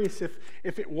curious if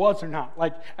it was or not.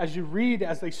 Like as you read,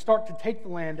 as they start to take the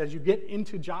land, as you get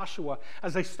into Joshua,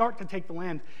 as they start to take the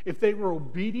land, if they were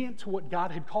obedient to what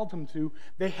God had called them to,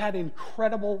 they had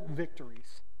incredible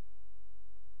victories.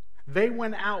 They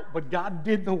went out, but God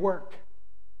did the work.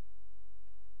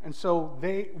 And so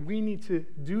we need to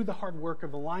do the hard work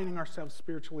of aligning ourselves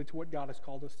spiritually to what God has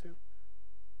called us to.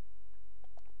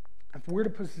 If we're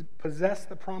to possess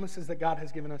the promises that God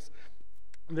has given us,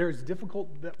 there is difficult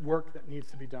work that needs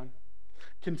to be done.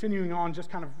 Continuing on, just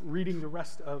kind of reading the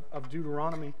rest of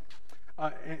Deuteronomy,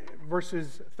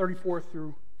 verses 34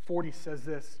 through 40 says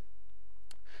this.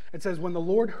 It says, "When the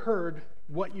Lord heard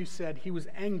what you said, He was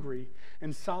angry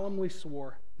and solemnly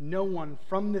swore, 'No one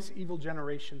from this evil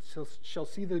generation shall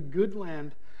see the good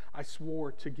land I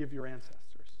swore to give your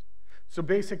ancestors.'" So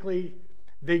basically,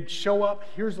 they show up,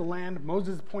 here's the land,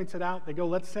 Moses points it out, they go,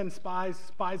 let's send spies.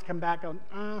 Spies come back,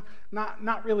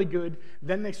 not really good.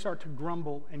 Then they start to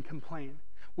grumble and complain,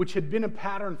 which had been a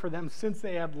pattern for them since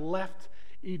they had left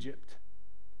Egypt.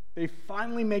 They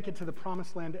finally make it to the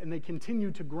promised land, and they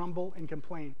continue to grumble and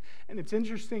complain. And it's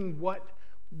interesting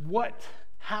what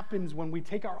happens when we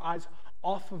take our eyes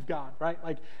off of God, right?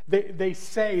 Like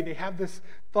they have this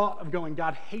thought of going,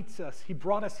 God hates us. He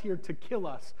brought us here to kill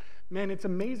us. Man, it's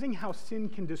amazing how sin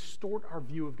can distort our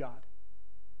view of God.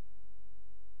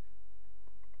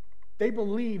 They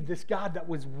believed this God that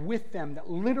was with them, that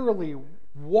literally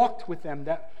walked with them,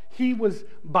 that he was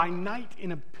by night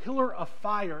in a pillar of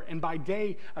fire and by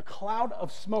day a cloud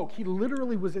of smoke. He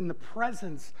literally was in the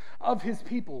presence of his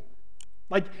people.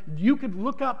 Like, you could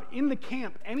look up in the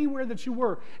camp, anywhere that you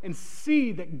were, and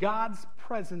see that God's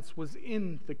presence was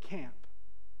in the camp.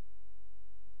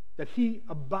 That he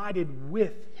abided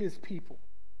with his people.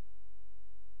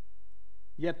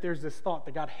 Yet there's this thought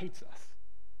that God hates us.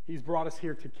 He's brought us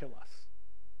here to kill us.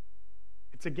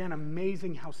 It's again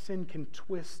amazing how sin can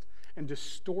twist and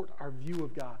distort our view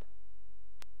of God.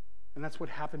 And that's what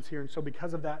happens here. And so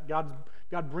because of that,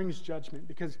 God brings judgment,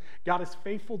 because God is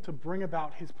faithful to bring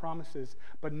about his promises,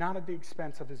 but not at the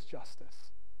expense of his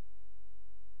justice.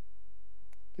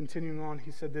 Continuing on,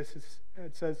 he said this,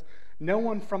 it says, no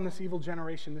one from this evil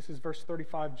generation, this is verse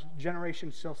 35,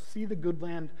 generation shall see the good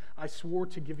land I swore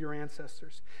to give your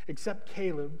ancestors, except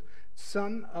Caleb,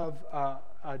 son of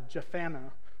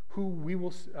Jephunneh, who we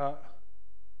will,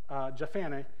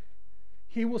 Jephunneh,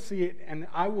 he will see it, and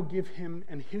I will give him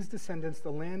and his descendants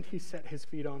the land he set his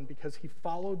feet on, because he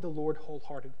followed the Lord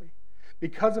wholeheartedly.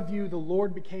 Because of you, the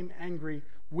Lord became angry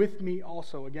with me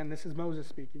also. Again, this is Moses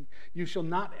speaking. You shall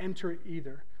not enter it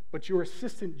either, but your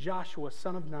assistant Joshua,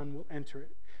 son of Nun, will enter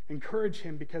it. Encourage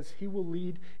him, because he will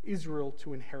lead Israel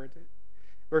to inherit it.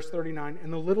 Verse 39,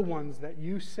 and the little ones that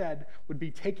you said would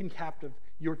be taken captive,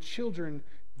 your children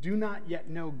do not yet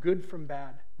know good from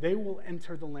bad. They will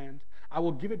enter the land. I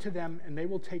will give it to them, and they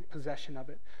will take possession of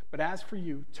it. But as for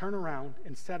you, turn around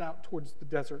and set out towards the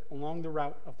desert along the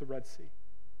route of the Red Sea.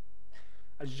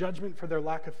 As judgment for their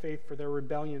lack of faith, for their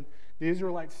rebellion, the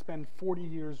Israelites spend 40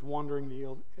 years wandering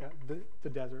the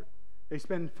desert. They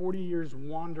spend 40 years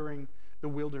wandering the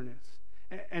wilderness.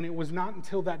 And it was not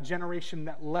until that generation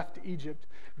that left Egypt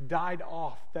died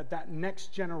off that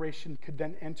next generation could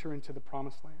then enter into the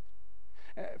promised land.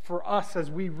 For us, as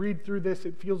we read through this,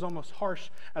 it feels almost harsh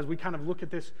as we kind of look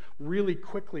at this really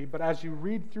quickly. But as you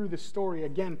read through the story,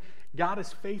 again, God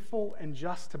is faithful and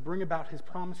just to bring about his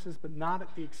promises, but not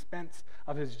at the expense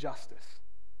of his justice.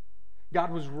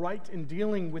 God was right in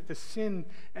dealing with the sin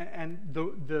and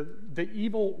the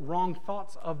evil, wrong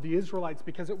thoughts of the Israelites,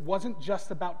 because it wasn't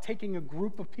just about taking a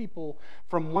group of people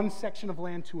from one section of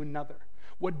land to another.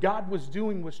 What God was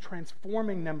doing was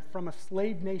transforming them from a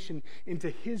slave nation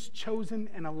into his chosen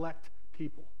and elect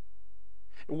people.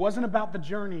 It wasn't about the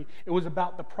journey. It was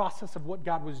about the process of what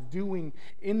God was doing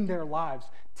in their lives,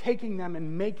 taking them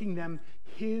and making them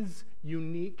his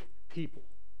unique people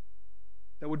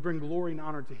that would bring glory and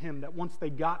honor to him, that once they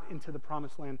got into the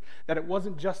promised land, that it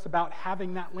wasn't just about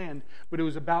having that land, but it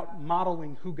was about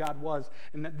modeling who God was,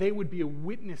 and that they would be a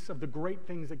witness of the great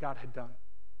things that God had done.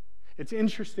 It's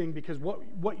interesting because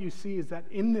what you see is that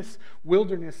in this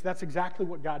wilderness, that's exactly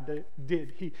what God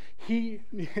did. He,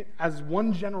 as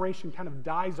one generation kind of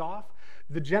dies off,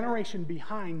 the generation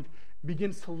behind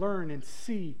begins to learn and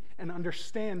see and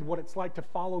understand what it's like to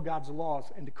follow God's laws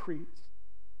and decrees,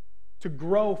 to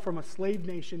grow from a slave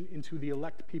nation into the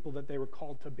elect people that they were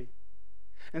called to be.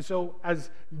 And so as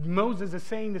Moses is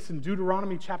saying this in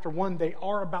Deuteronomy chapter 1, they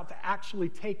are about to actually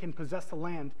take and possess the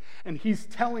land. And he's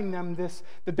telling them this,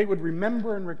 that they would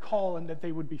remember and recall, and that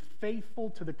they would be faithful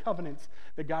to the covenants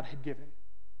that God had given.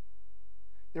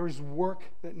 There is work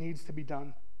that needs to be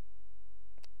done.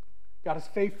 God is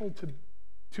faithful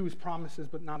to his promises,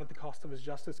 but not at the cost of his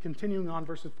justice. Continuing on,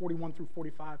 verses 41 through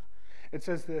 45, it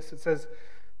says this. It says,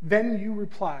 then you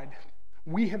replied,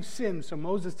 we have sinned. So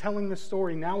Moses telling this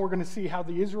story. Now we're going to see how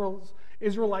the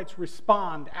Israelites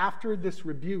respond after this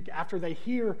rebuke, after they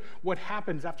hear what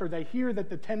happens, after they hear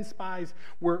that the 10 spies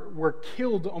were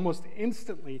killed almost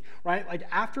instantly, right? Like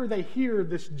after they hear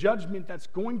this judgment that's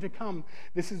going to come,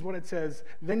 this is what it says.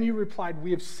 Then you replied, we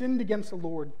have sinned against the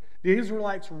Lord. The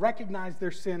Israelites recognize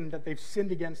their sin, that they've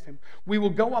sinned against him. We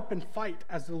will go up and fight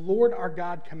as the Lord our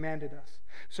God commanded us.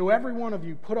 So every one of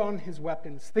you put on his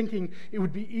weapons, thinking it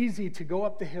would be easy to go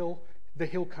up the hill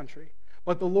country.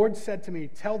 But the Lord said to me,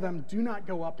 tell them, do not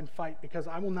go up and fight, because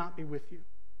I will not be with you.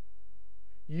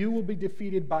 You will be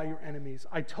defeated by your enemies.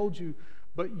 I told you,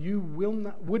 but you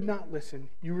would not listen.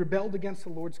 You rebelled against the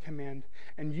Lord's command,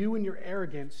 and you in your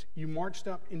arrogance, you marched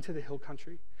up into the hill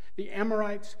country. The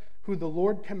Amorites who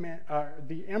lived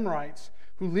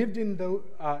in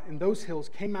those hills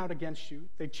came out against you.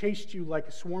 They chased you like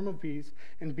a swarm of bees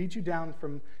and beat you down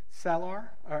from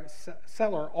Selar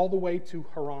all the way to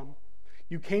Haram.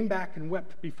 You came back and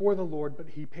wept before the Lord, but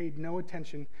he paid no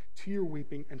attention to your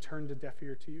weeping and turned a deaf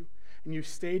ear to you. And you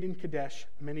stayed in Kadesh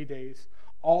many days,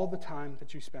 all the time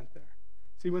that you spent there.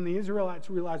 See, when the Israelites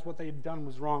realized what they had done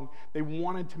was wrong, they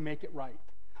wanted to make it right.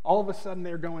 All of a sudden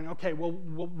they're going, okay, well,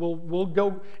 we'll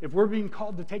go. If we're being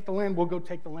called to take the land, we'll go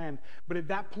take the land. But at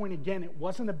that point, again, it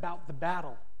wasn't about the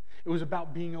battle. It was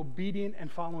about being obedient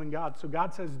and following God. So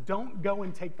God says, don't go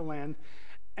and take the land.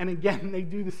 And again, they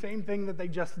do the same thing that they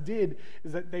just did,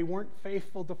 is that they weren't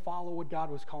faithful to follow what God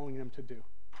was calling them to do.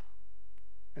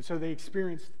 And so they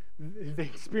experienced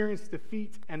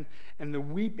defeat and the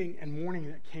weeping and mourning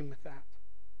that came with that.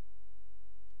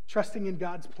 Trusting in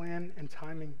God's plan and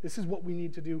timing. This is what we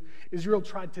need to do. Israel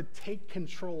tried to take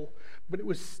control, but it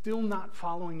was still not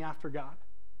following after God.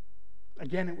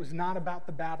 Again, it was not about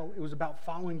the battle. It was about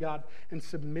following God and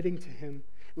submitting to Him.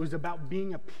 It was about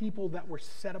being a people that were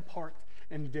set apart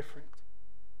and different.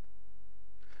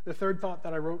 The third thought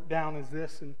that I wrote down is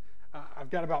this, and I've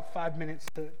got about 5 minutes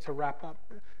to wrap up.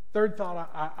 Third thought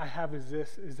I have is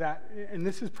this, is that, and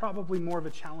this is probably more of a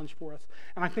challenge for us,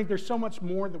 and I think there's so much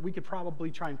more that we could probably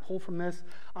try and pull from this.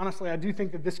 Honestly, I do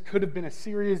think that this could have been a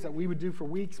series that we would do for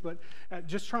weeks, but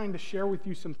just trying to share with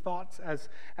you some thoughts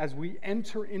as we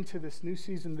enter into this new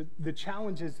season. The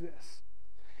challenge is this,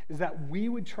 is that we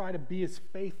would try to be as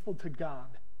faithful to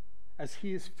God as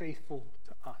He is faithful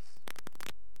to us.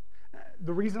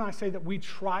 The reason I say that we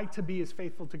try to be as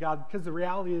faithful to God, because the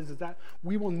reality is that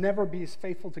we will never be as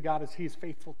faithful to God as He is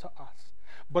faithful to us.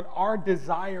 But our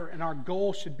desire and our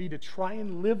goal should be to try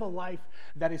and live a life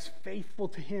that is faithful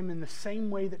to Him in the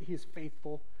same way that He is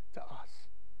faithful to us.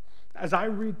 As I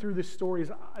read through this story,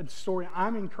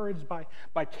 I'm encouraged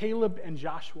by Caleb and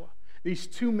Joshua. These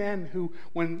two men who,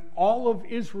 when all of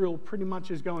Israel pretty much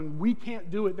is going, we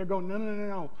can't do it, they're going,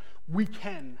 no, we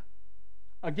can.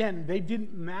 Again, they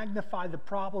didn't magnify the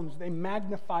problems, they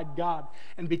magnified God.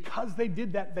 And because they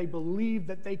did that, they believed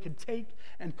that they could take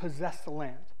and possess the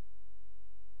land.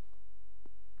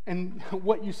 And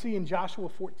what you see in Joshua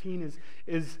 14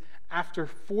 is after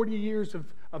 40 years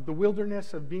of the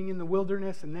wilderness, of being in the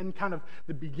wilderness, and then kind of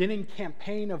the beginning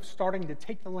campaign of starting to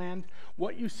take the land,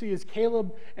 what you see is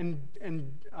Caleb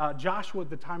and Joshua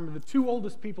at the time are the two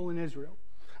oldest people in Israel.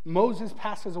 Moses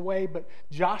passes away, but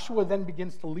Joshua then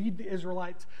begins to lead the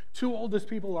Israelites. Two oldest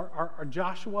people are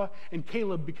Joshua and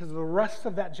Caleb, because the rest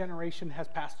of that generation has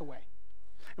passed away.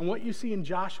 And what you see in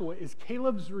Joshua is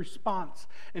Caleb's response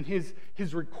and his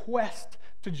request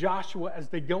to Joshua as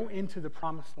they go into the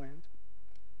promised land.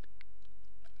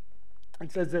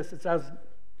 It says this, it says,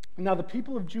 now the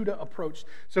people of Judah approached.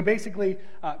 So basically,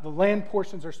 the land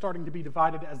portions are starting to be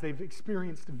divided as they've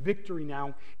experienced victory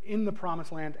now in the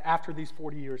promised land after these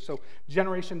 40 years. So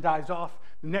generation dies off.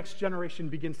 The next generation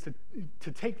begins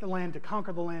to take the land, to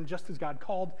conquer the land, just as God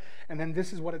called. And then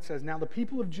this is what it says. Now the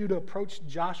people of Judah approached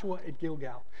Joshua at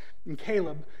Gilgal. And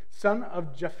Caleb, son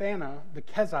of Jephunneh the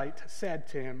Kenizzite, said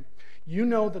to him, you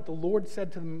know that the Lord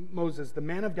said to Moses, the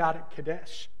man of God at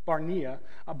Kadesh Barnea,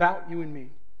 about you and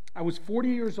me. I was 40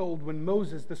 years old when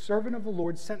Moses, the servant of the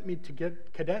Lord, sent me to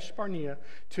Kadesh Barnea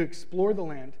to explore the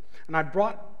land, and I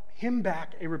brought him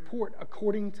back a report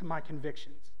according to my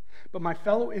convictions. But my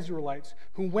fellow Israelites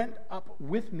who went up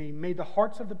with me made the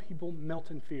hearts of the people melt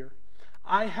in fear.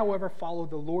 I, however,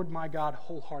 followed the Lord my God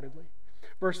wholeheartedly.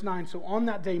 Verse 9, so on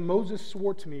that day Moses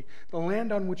swore to me, the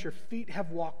land on which your feet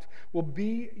have walked will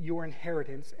be your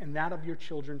inheritance and that of your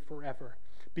children forever,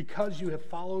 because you have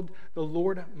followed the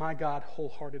Lord my God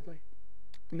wholeheartedly.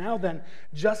 Now then,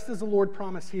 just as the Lord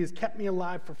promised, He has kept me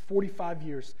alive for 45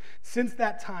 years. Since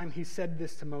that time, He said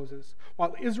this to Moses,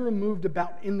 while Israel moved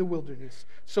about in the wilderness.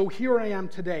 So here I am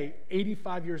today,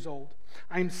 85 years old.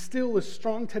 I am still as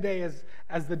strong today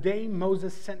as the day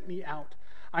Moses sent me out.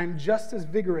 I am just as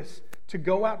vigorous to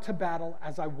go out to battle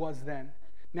as I was then.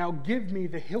 Now give me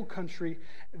the hill country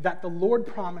that the Lord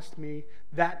promised me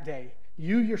that day.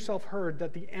 You yourself heard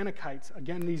that the Anakites,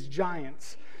 again these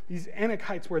giants, these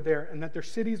Anakites were there, and that their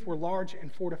cities were large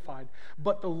and fortified.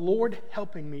 But the Lord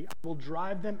helping me, I will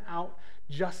drive them out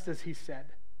just as He said.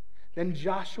 Then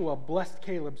Joshua blessed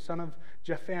Caleb, son of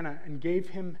Jephunneh, and gave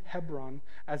him Hebron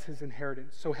as his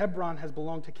inheritance. So Hebron has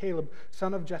belonged to Caleb,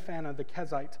 son of Jephunneh the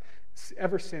Kenizzite,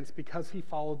 ever since, because he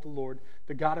followed the Lord,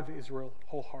 the God of Israel,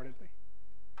 wholeheartedly.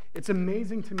 It's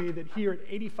amazing to me that here at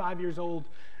 85 years old,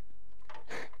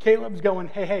 Caleb's going,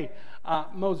 hey,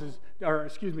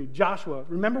 Joshua,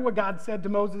 remember what God said to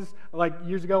Moses like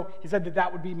years ago? He said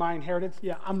that would be my inheritance.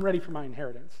 Yeah, I'm ready for my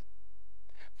inheritance.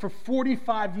 For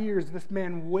 45 years, this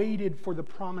man waited for the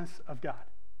promise of God.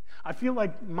 I feel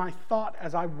like my thought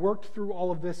as I worked through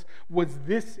all of this was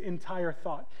this entire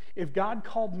thought. If God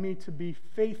called me to be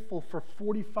faithful for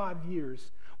 45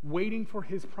 years, waiting for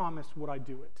His promise, would I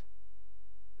do it?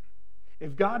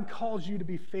 If God calls you to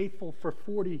be faithful for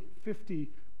 40, 50,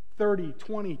 30,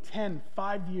 20, 10,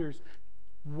 5 years,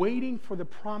 waiting for the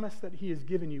promise that He has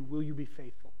given you, will you be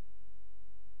faithful?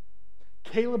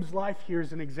 Caleb's life here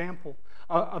is an example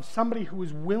of somebody who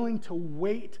was willing to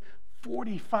wait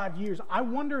 45 years. I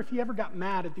wonder if he ever got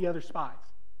mad at the other spies,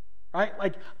 right?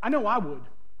 Like, I know I would.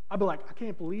 I'd be like, I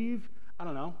can't believe, I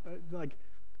don't know, like,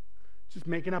 just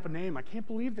making up a name. I can't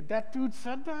believe that dude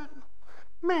said that.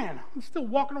 Man, I'm still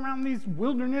walking around these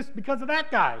wilderness because of that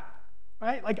guy,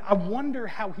 right? Like, I wonder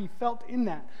how he felt in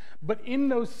that. But in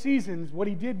those seasons, what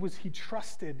he did was he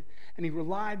trusted and he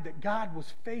relied that God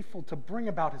was faithful to bring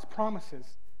about his promises.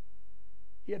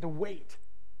 He had to wait.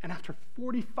 And after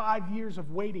 45 years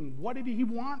of waiting, what did he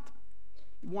want?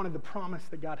 He wanted the promise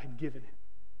that God had given him.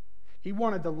 He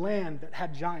wanted the land that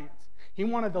had giants. He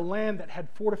wanted the land that had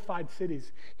fortified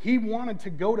cities. He wanted to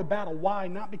go to battle. Why?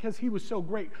 Not because he was so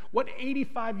great. What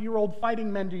 85-year-old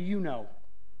fighting men do you know?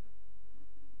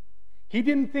 He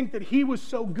didn't think that he was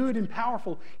so good and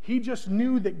powerful. He just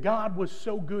knew that God was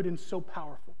so good and so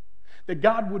powerful, that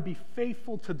God would be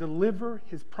faithful to deliver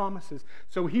his promises.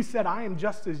 So he said, I am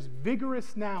just as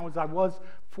vigorous now as I was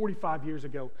 45 years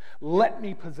ago. Let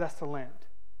me possess the land.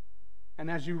 And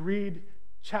as you read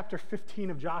chapter 15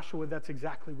 of Joshua, that's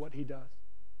exactly what he does.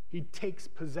 He takes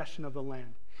possession of the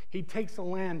land. He takes the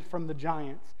land from the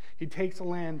giants. He takes the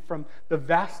land from the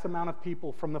vast amount of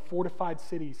people, from the fortified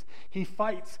cities. He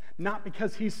fights not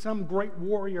because he's some great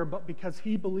warrior, but because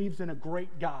he believes in a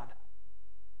great God.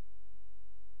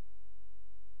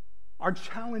 Our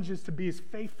challenge is to be as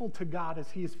faithful to God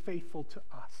as he is faithful to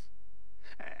us.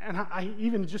 And I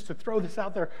even, just to throw this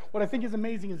out there, what I think is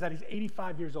amazing is that he's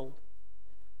 85 years old.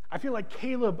 I feel like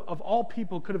Caleb, of all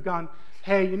people, could have gone,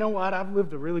 hey, you know what? I've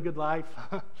lived a really good life.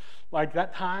 Like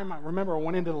that time, I remember I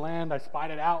went into the land, I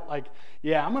spied it out. Like,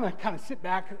 yeah, I'm going to kind of sit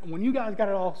back. When you guys got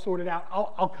it all sorted out,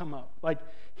 I'll come up. Like,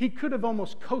 he could have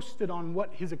almost coasted on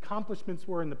what his accomplishments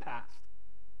were in the past.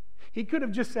 He could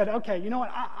have just said, okay, you know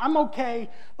what? I'm okay.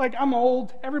 Like, I'm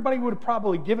old. Everybody would have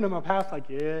probably given him a pass. Like,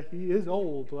 yeah, he is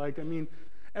old. Like, I mean,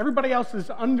 everybody else is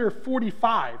under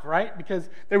 45, right? Because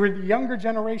they were the younger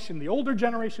generation. The older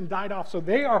generation died off. So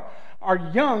they are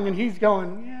young, and he's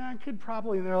going, yeah, I could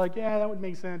probably. And they're like, yeah, that would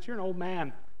make sense. You're an old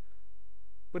man.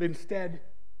 But instead,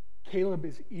 Caleb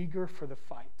is eager for the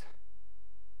fight.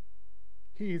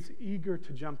 He's eager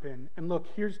to jump in. And look,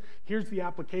 here's the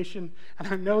application. And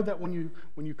I know that when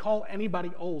you call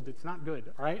anybody old, it's not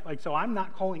good, all right? Like, so I'm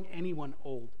not calling anyone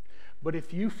old. But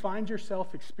if you find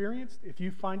yourself experienced, if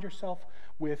you find yourself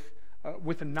with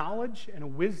a knowledge and a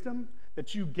wisdom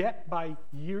that you get by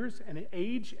years and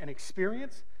age and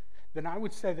experience, then I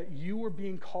would say that you are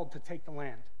being called to take the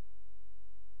land.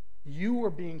 You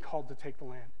are being called to take the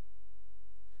land.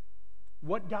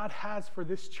 What God has for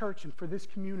this church and for this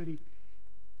community,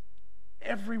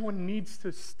 everyone needs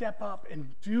to step up and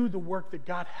do the work that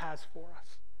God has for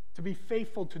us. To be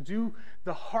faithful, to do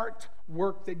the heart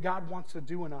work that God wants to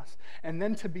do in us, and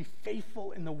then to be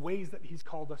faithful in the ways that he's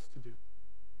called us to do.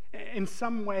 In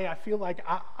some way, I feel like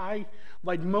I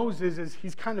like Moses, as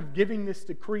he's kind of giving this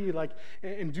decree, like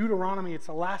in Deuteronomy, it's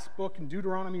the last book, and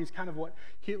Deuteronomy is kind of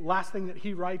last thing that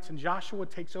he writes, and Joshua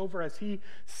takes over as he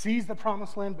sees the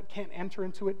promised land but can't enter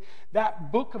into it.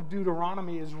 That book of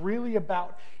Deuteronomy is really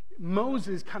about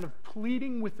Moses kind of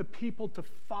pleading with the people to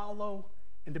follow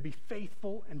and to be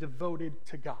faithful and devoted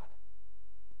to God.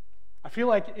 I feel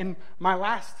like in my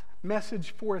last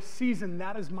message for a season,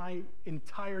 that is my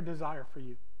entire desire for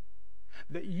you.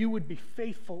 That you would be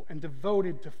faithful and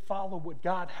devoted to follow what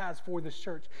God has for this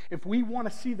church. If we want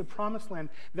to see the promised land,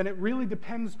 then it really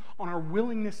depends on our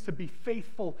willingness to be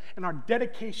faithful and our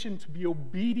dedication to be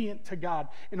obedient to God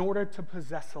in order to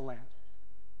possess the land.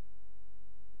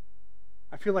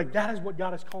 I feel like that is what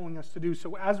God is calling us to do.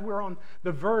 So as we're on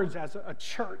the verge as a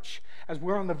church, as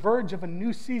we're on the verge of a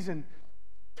new season,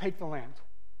 take the land.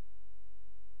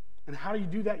 And how do you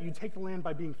do that? You take the land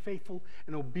by being faithful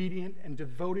and obedient and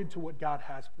devoted to what God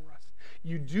has for us.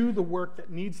 You do the work that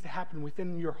needs to happen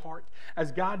within your heart.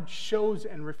 As God shows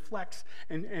and reflects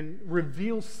and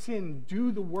reveals sin,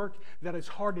 do the work that is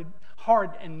hard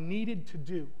and needed to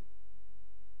do.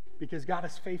 Because God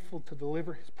is faithful to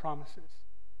deliver his promises.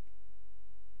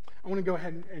 I want to go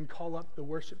ahead and call up the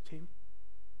worship team.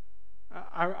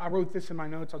 I wrote this in my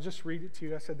notes. I'll just read it to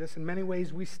you. I said this: in many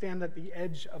ways, we stand at the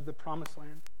edge of the promised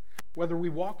land. Whether we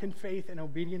walk in faith and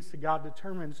obedience to God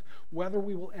determines whether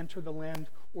we will enter the land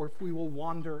or if we will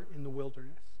wander in the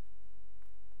wilderness.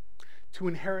 To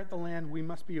inherit the land, we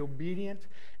must be obedient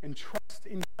and trust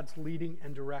in God's leading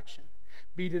and direction.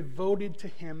 Be devoted to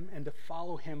him and to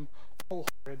follow him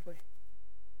wholeheartedly.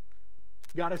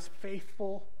 God is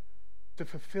faithful to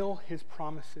fulfill his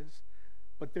promises,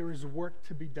 but there is work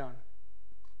to be done.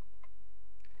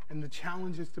 And the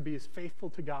challenge is to be as faithful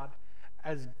to God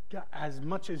as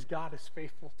much as God is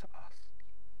faithful to us.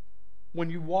 When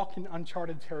you walk in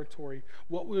uncharted territory,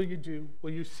 what will you do?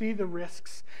 Will you see the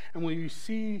risks, and will you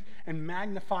see and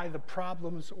magnify the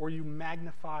problems, or you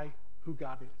magnify who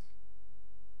God is?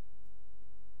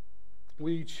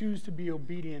 Will you choose to be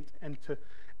obedient and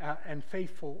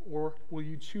faithful, or will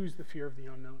you choose the fear of the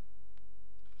unknown?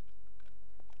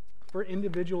 For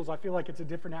individuals, I feel like it's a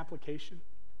different application.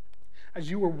 As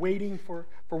you are waiting for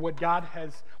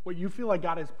what you feel like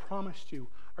God has promised you,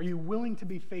 are you willing to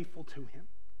be faithful to Him?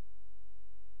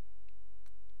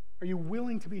 Are you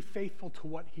willing to be faithful to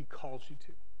what He calls you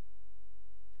to?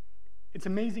 It's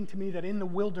amazing to me that in the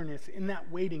wilderness, in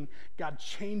that waiting, God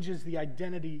changes the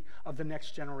identity of the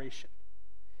next generation.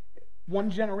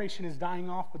 One generation is dying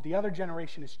off, but the other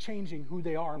generation is changing who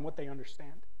they are and what they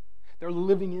understand. They're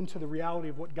living into the reality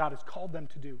of what God has called them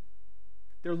to do.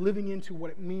 They're living into what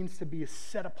it means to be a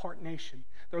set-apart nation.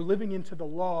 They're living into the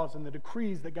laws and the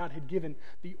decrees that God had given,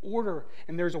 the order,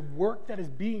 and there's a work that is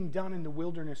being done in the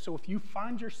wilderness. So if you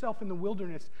find yourself in the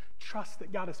wilderness, trust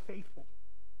that God is faithful.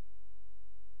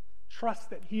 Trust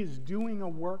that He is doing a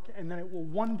work and that it will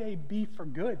one day be for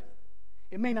good.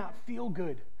 It may not feel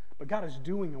good, but God is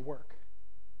doing a work.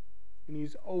 And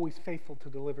He's always faithful to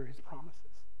deliver His promises.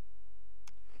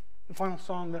 The final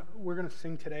song that we're going to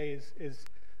sing today is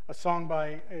a song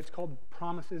it's called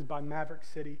Promises by Maverick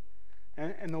City.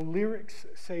 And the lyrics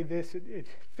say this, it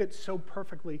fits so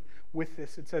perfectly with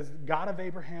this. It says, God of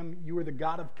Abraham, you are the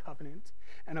God of covenant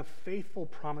and of faithful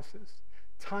promises.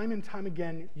 Time and time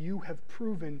again, you have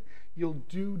proven you'll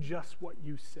do just what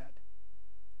you said.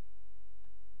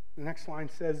 The next line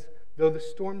says, though the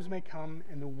storms may come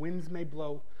and the winds may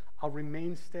blow, I'll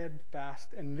remain steadfast.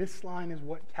 And this line is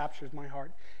what captures my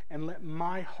heart. And let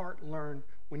my heart learn,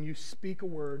 when you speak a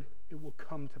word, it will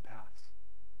come to pass.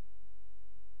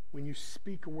 When you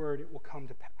speak a word, it will come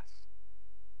to pass.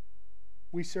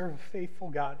 We serve a faithful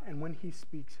God, and when He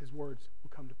speaks, His words will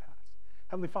come to pass.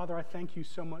 Heavenly Father, I thank You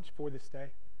so much for this day.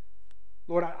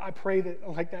 Lord, I pray that,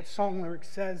 like that song lyric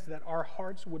says, that our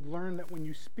hearts would learn that when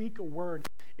You speak a word,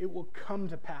 it will come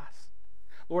to pass.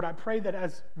 Lord, I pray that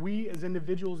as we as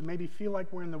individuals maybe feel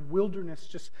like we're in the wilderness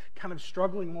just kind of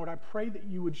struggling, Lord, I pray that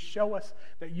You would show us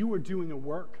that You are doing a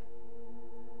work.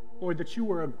 Lord, that You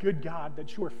are a good God,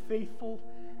 that You are faithful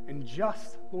and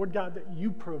just. Lord God, that You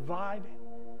provide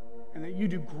and that You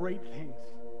do great things.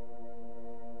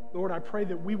 Lord, I pray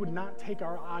that we would not take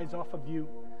our eyes off of You.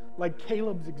 Like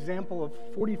Caleb's example of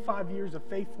 45 years of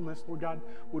faithfulness, Lord God,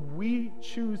 would we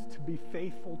choose to be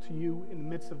faithful to You in the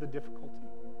midst of the difficulty?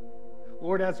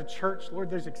 Lord, as a church,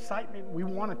 Lord, there's excitement. We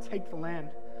want to take the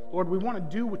land. Lord, we want to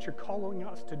do what You're calling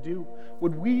us to do.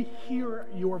 Would we hear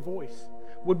Your voice?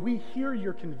 Would we hear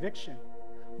Your conviction?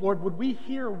 Lord, would we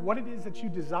hear what it is that You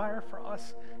desire for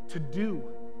us to do?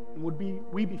 And would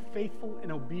we be faithful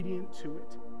and obedient to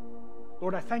it?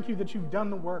 Lord, I thank You that You've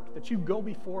done the work, that You go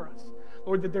before us.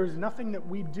 Lord, that there's nothing that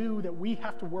we do that we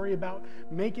have to worry about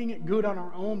making it good on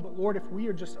our own. But Lord, if we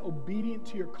are just obedient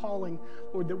to Your calling,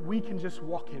 Lord, that we can just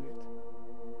walk in it.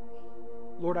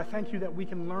 Lord, I thank You that we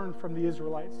can learn from the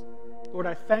Israelites. Lord,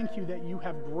 I thank You that You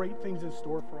have great things in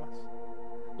store for us.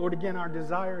 Lord, again, our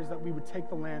desire is that we would take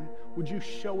the land. Would You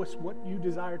show us what You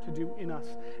desire to do in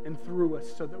us and through us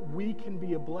so that we can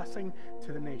be a blessing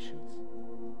to the nations?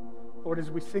 Lord,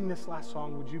 as we sing this last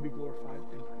song, would You be glorified and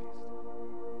praised?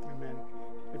 Amen.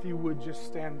 If you would just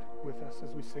stand with us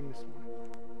as we sing this morning.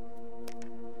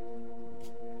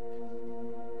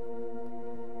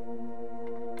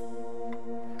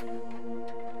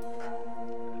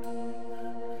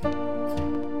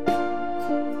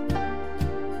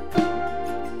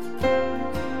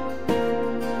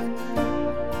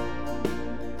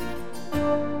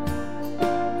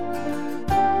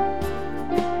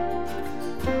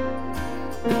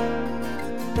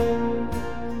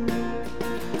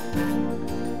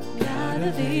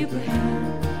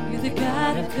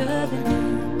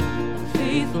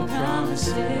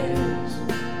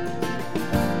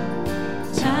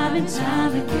 Time and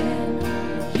time again,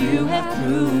 You have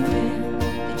proven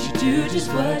that You do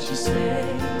just what You say.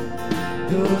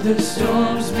 Though the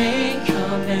storms may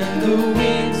come and the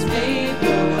winds may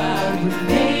blow, I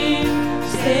remain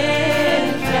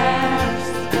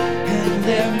steadfast and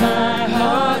let my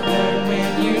heart learn,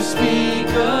 when You speak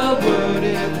a word,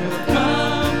 it will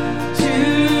come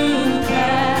to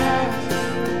pass.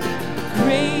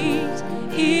 Great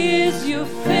is Your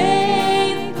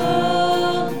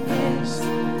faithfulness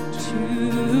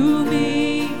to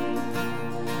me.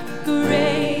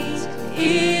 Great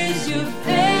is Your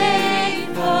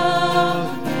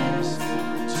faithfulness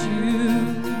to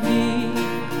me.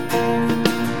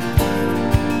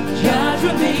 God,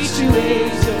 from age to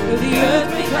age, though the earth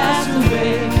may pass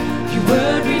away, Your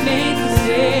word remains the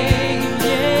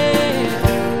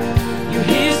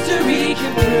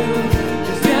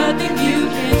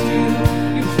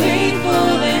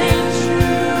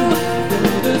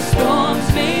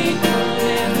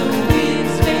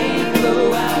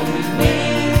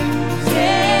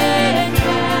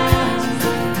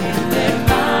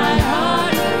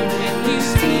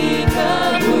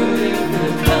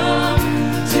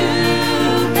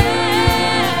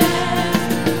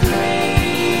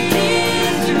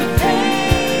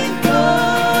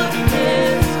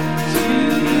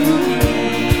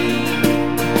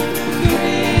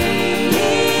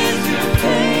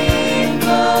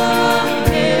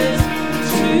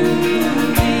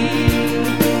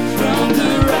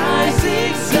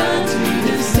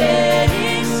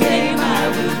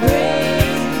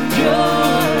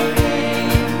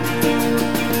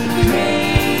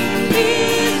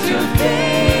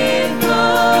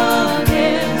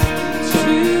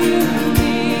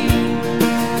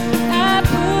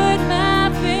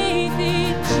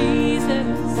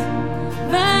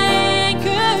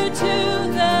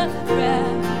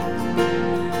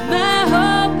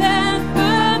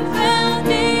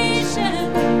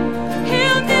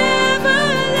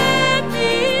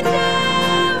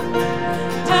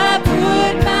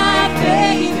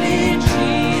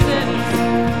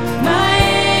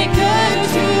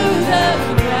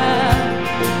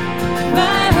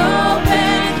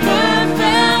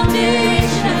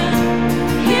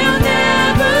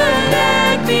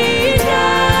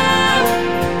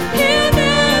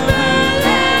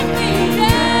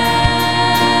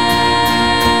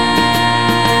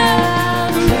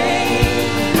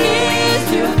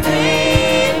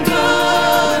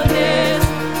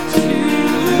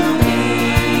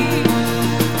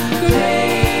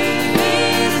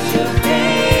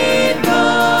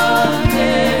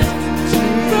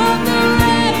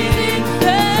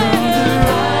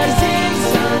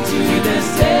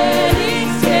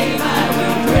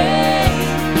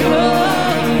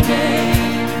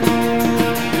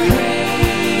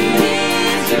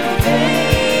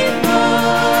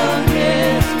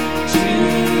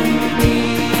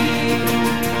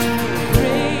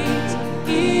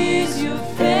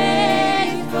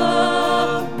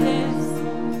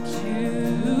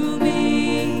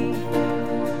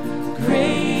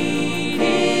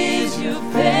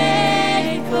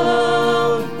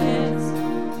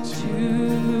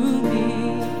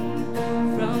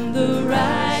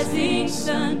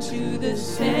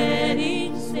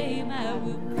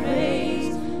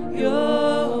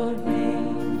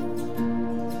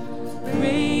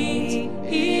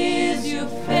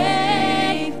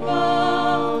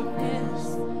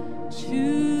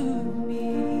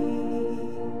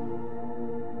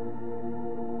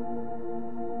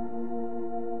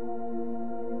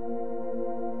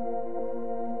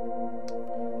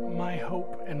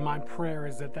prayer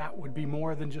is that that would be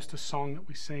more than just a song that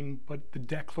we sing, but the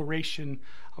declaration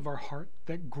of our heart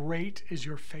that great is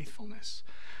your faithfulness.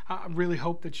 I really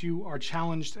hope that you are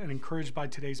challenged and encouraged by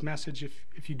today's message.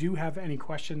 If you do have any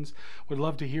questions, we'd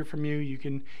love to hear from you. You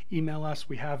can email us.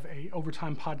 We have a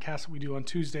Overtime podcast that we do on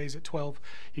Tuesdays at 12.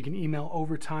 You can email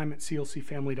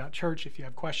overtime@clcfamily.church if you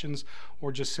have questions,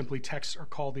 or just simply text or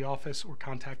call the office or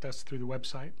contact us through the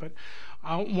website. But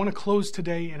I want to close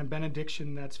today in a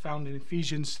benediction that's found in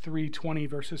Ephesians 3:20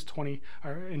 verses 20,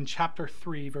 or in chapter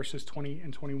 3 verses 20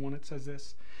 and 21. It says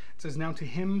this. It says, "Now to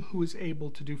him who is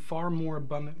able to do far more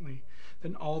abundantly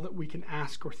than all that we can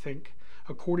ask or think,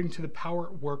 according to the power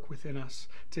at work within us,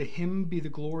 to him be the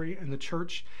glory in the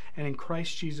church and in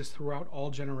Christ Jesus throughout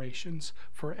all generations,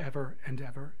 forever and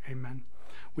ever. Amen."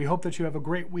 We hope that you have a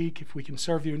great week. If we can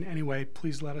serve you in any way,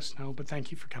 please let us know. But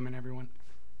thank you for coming, everyone.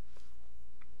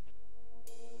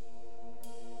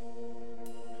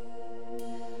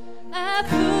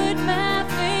 I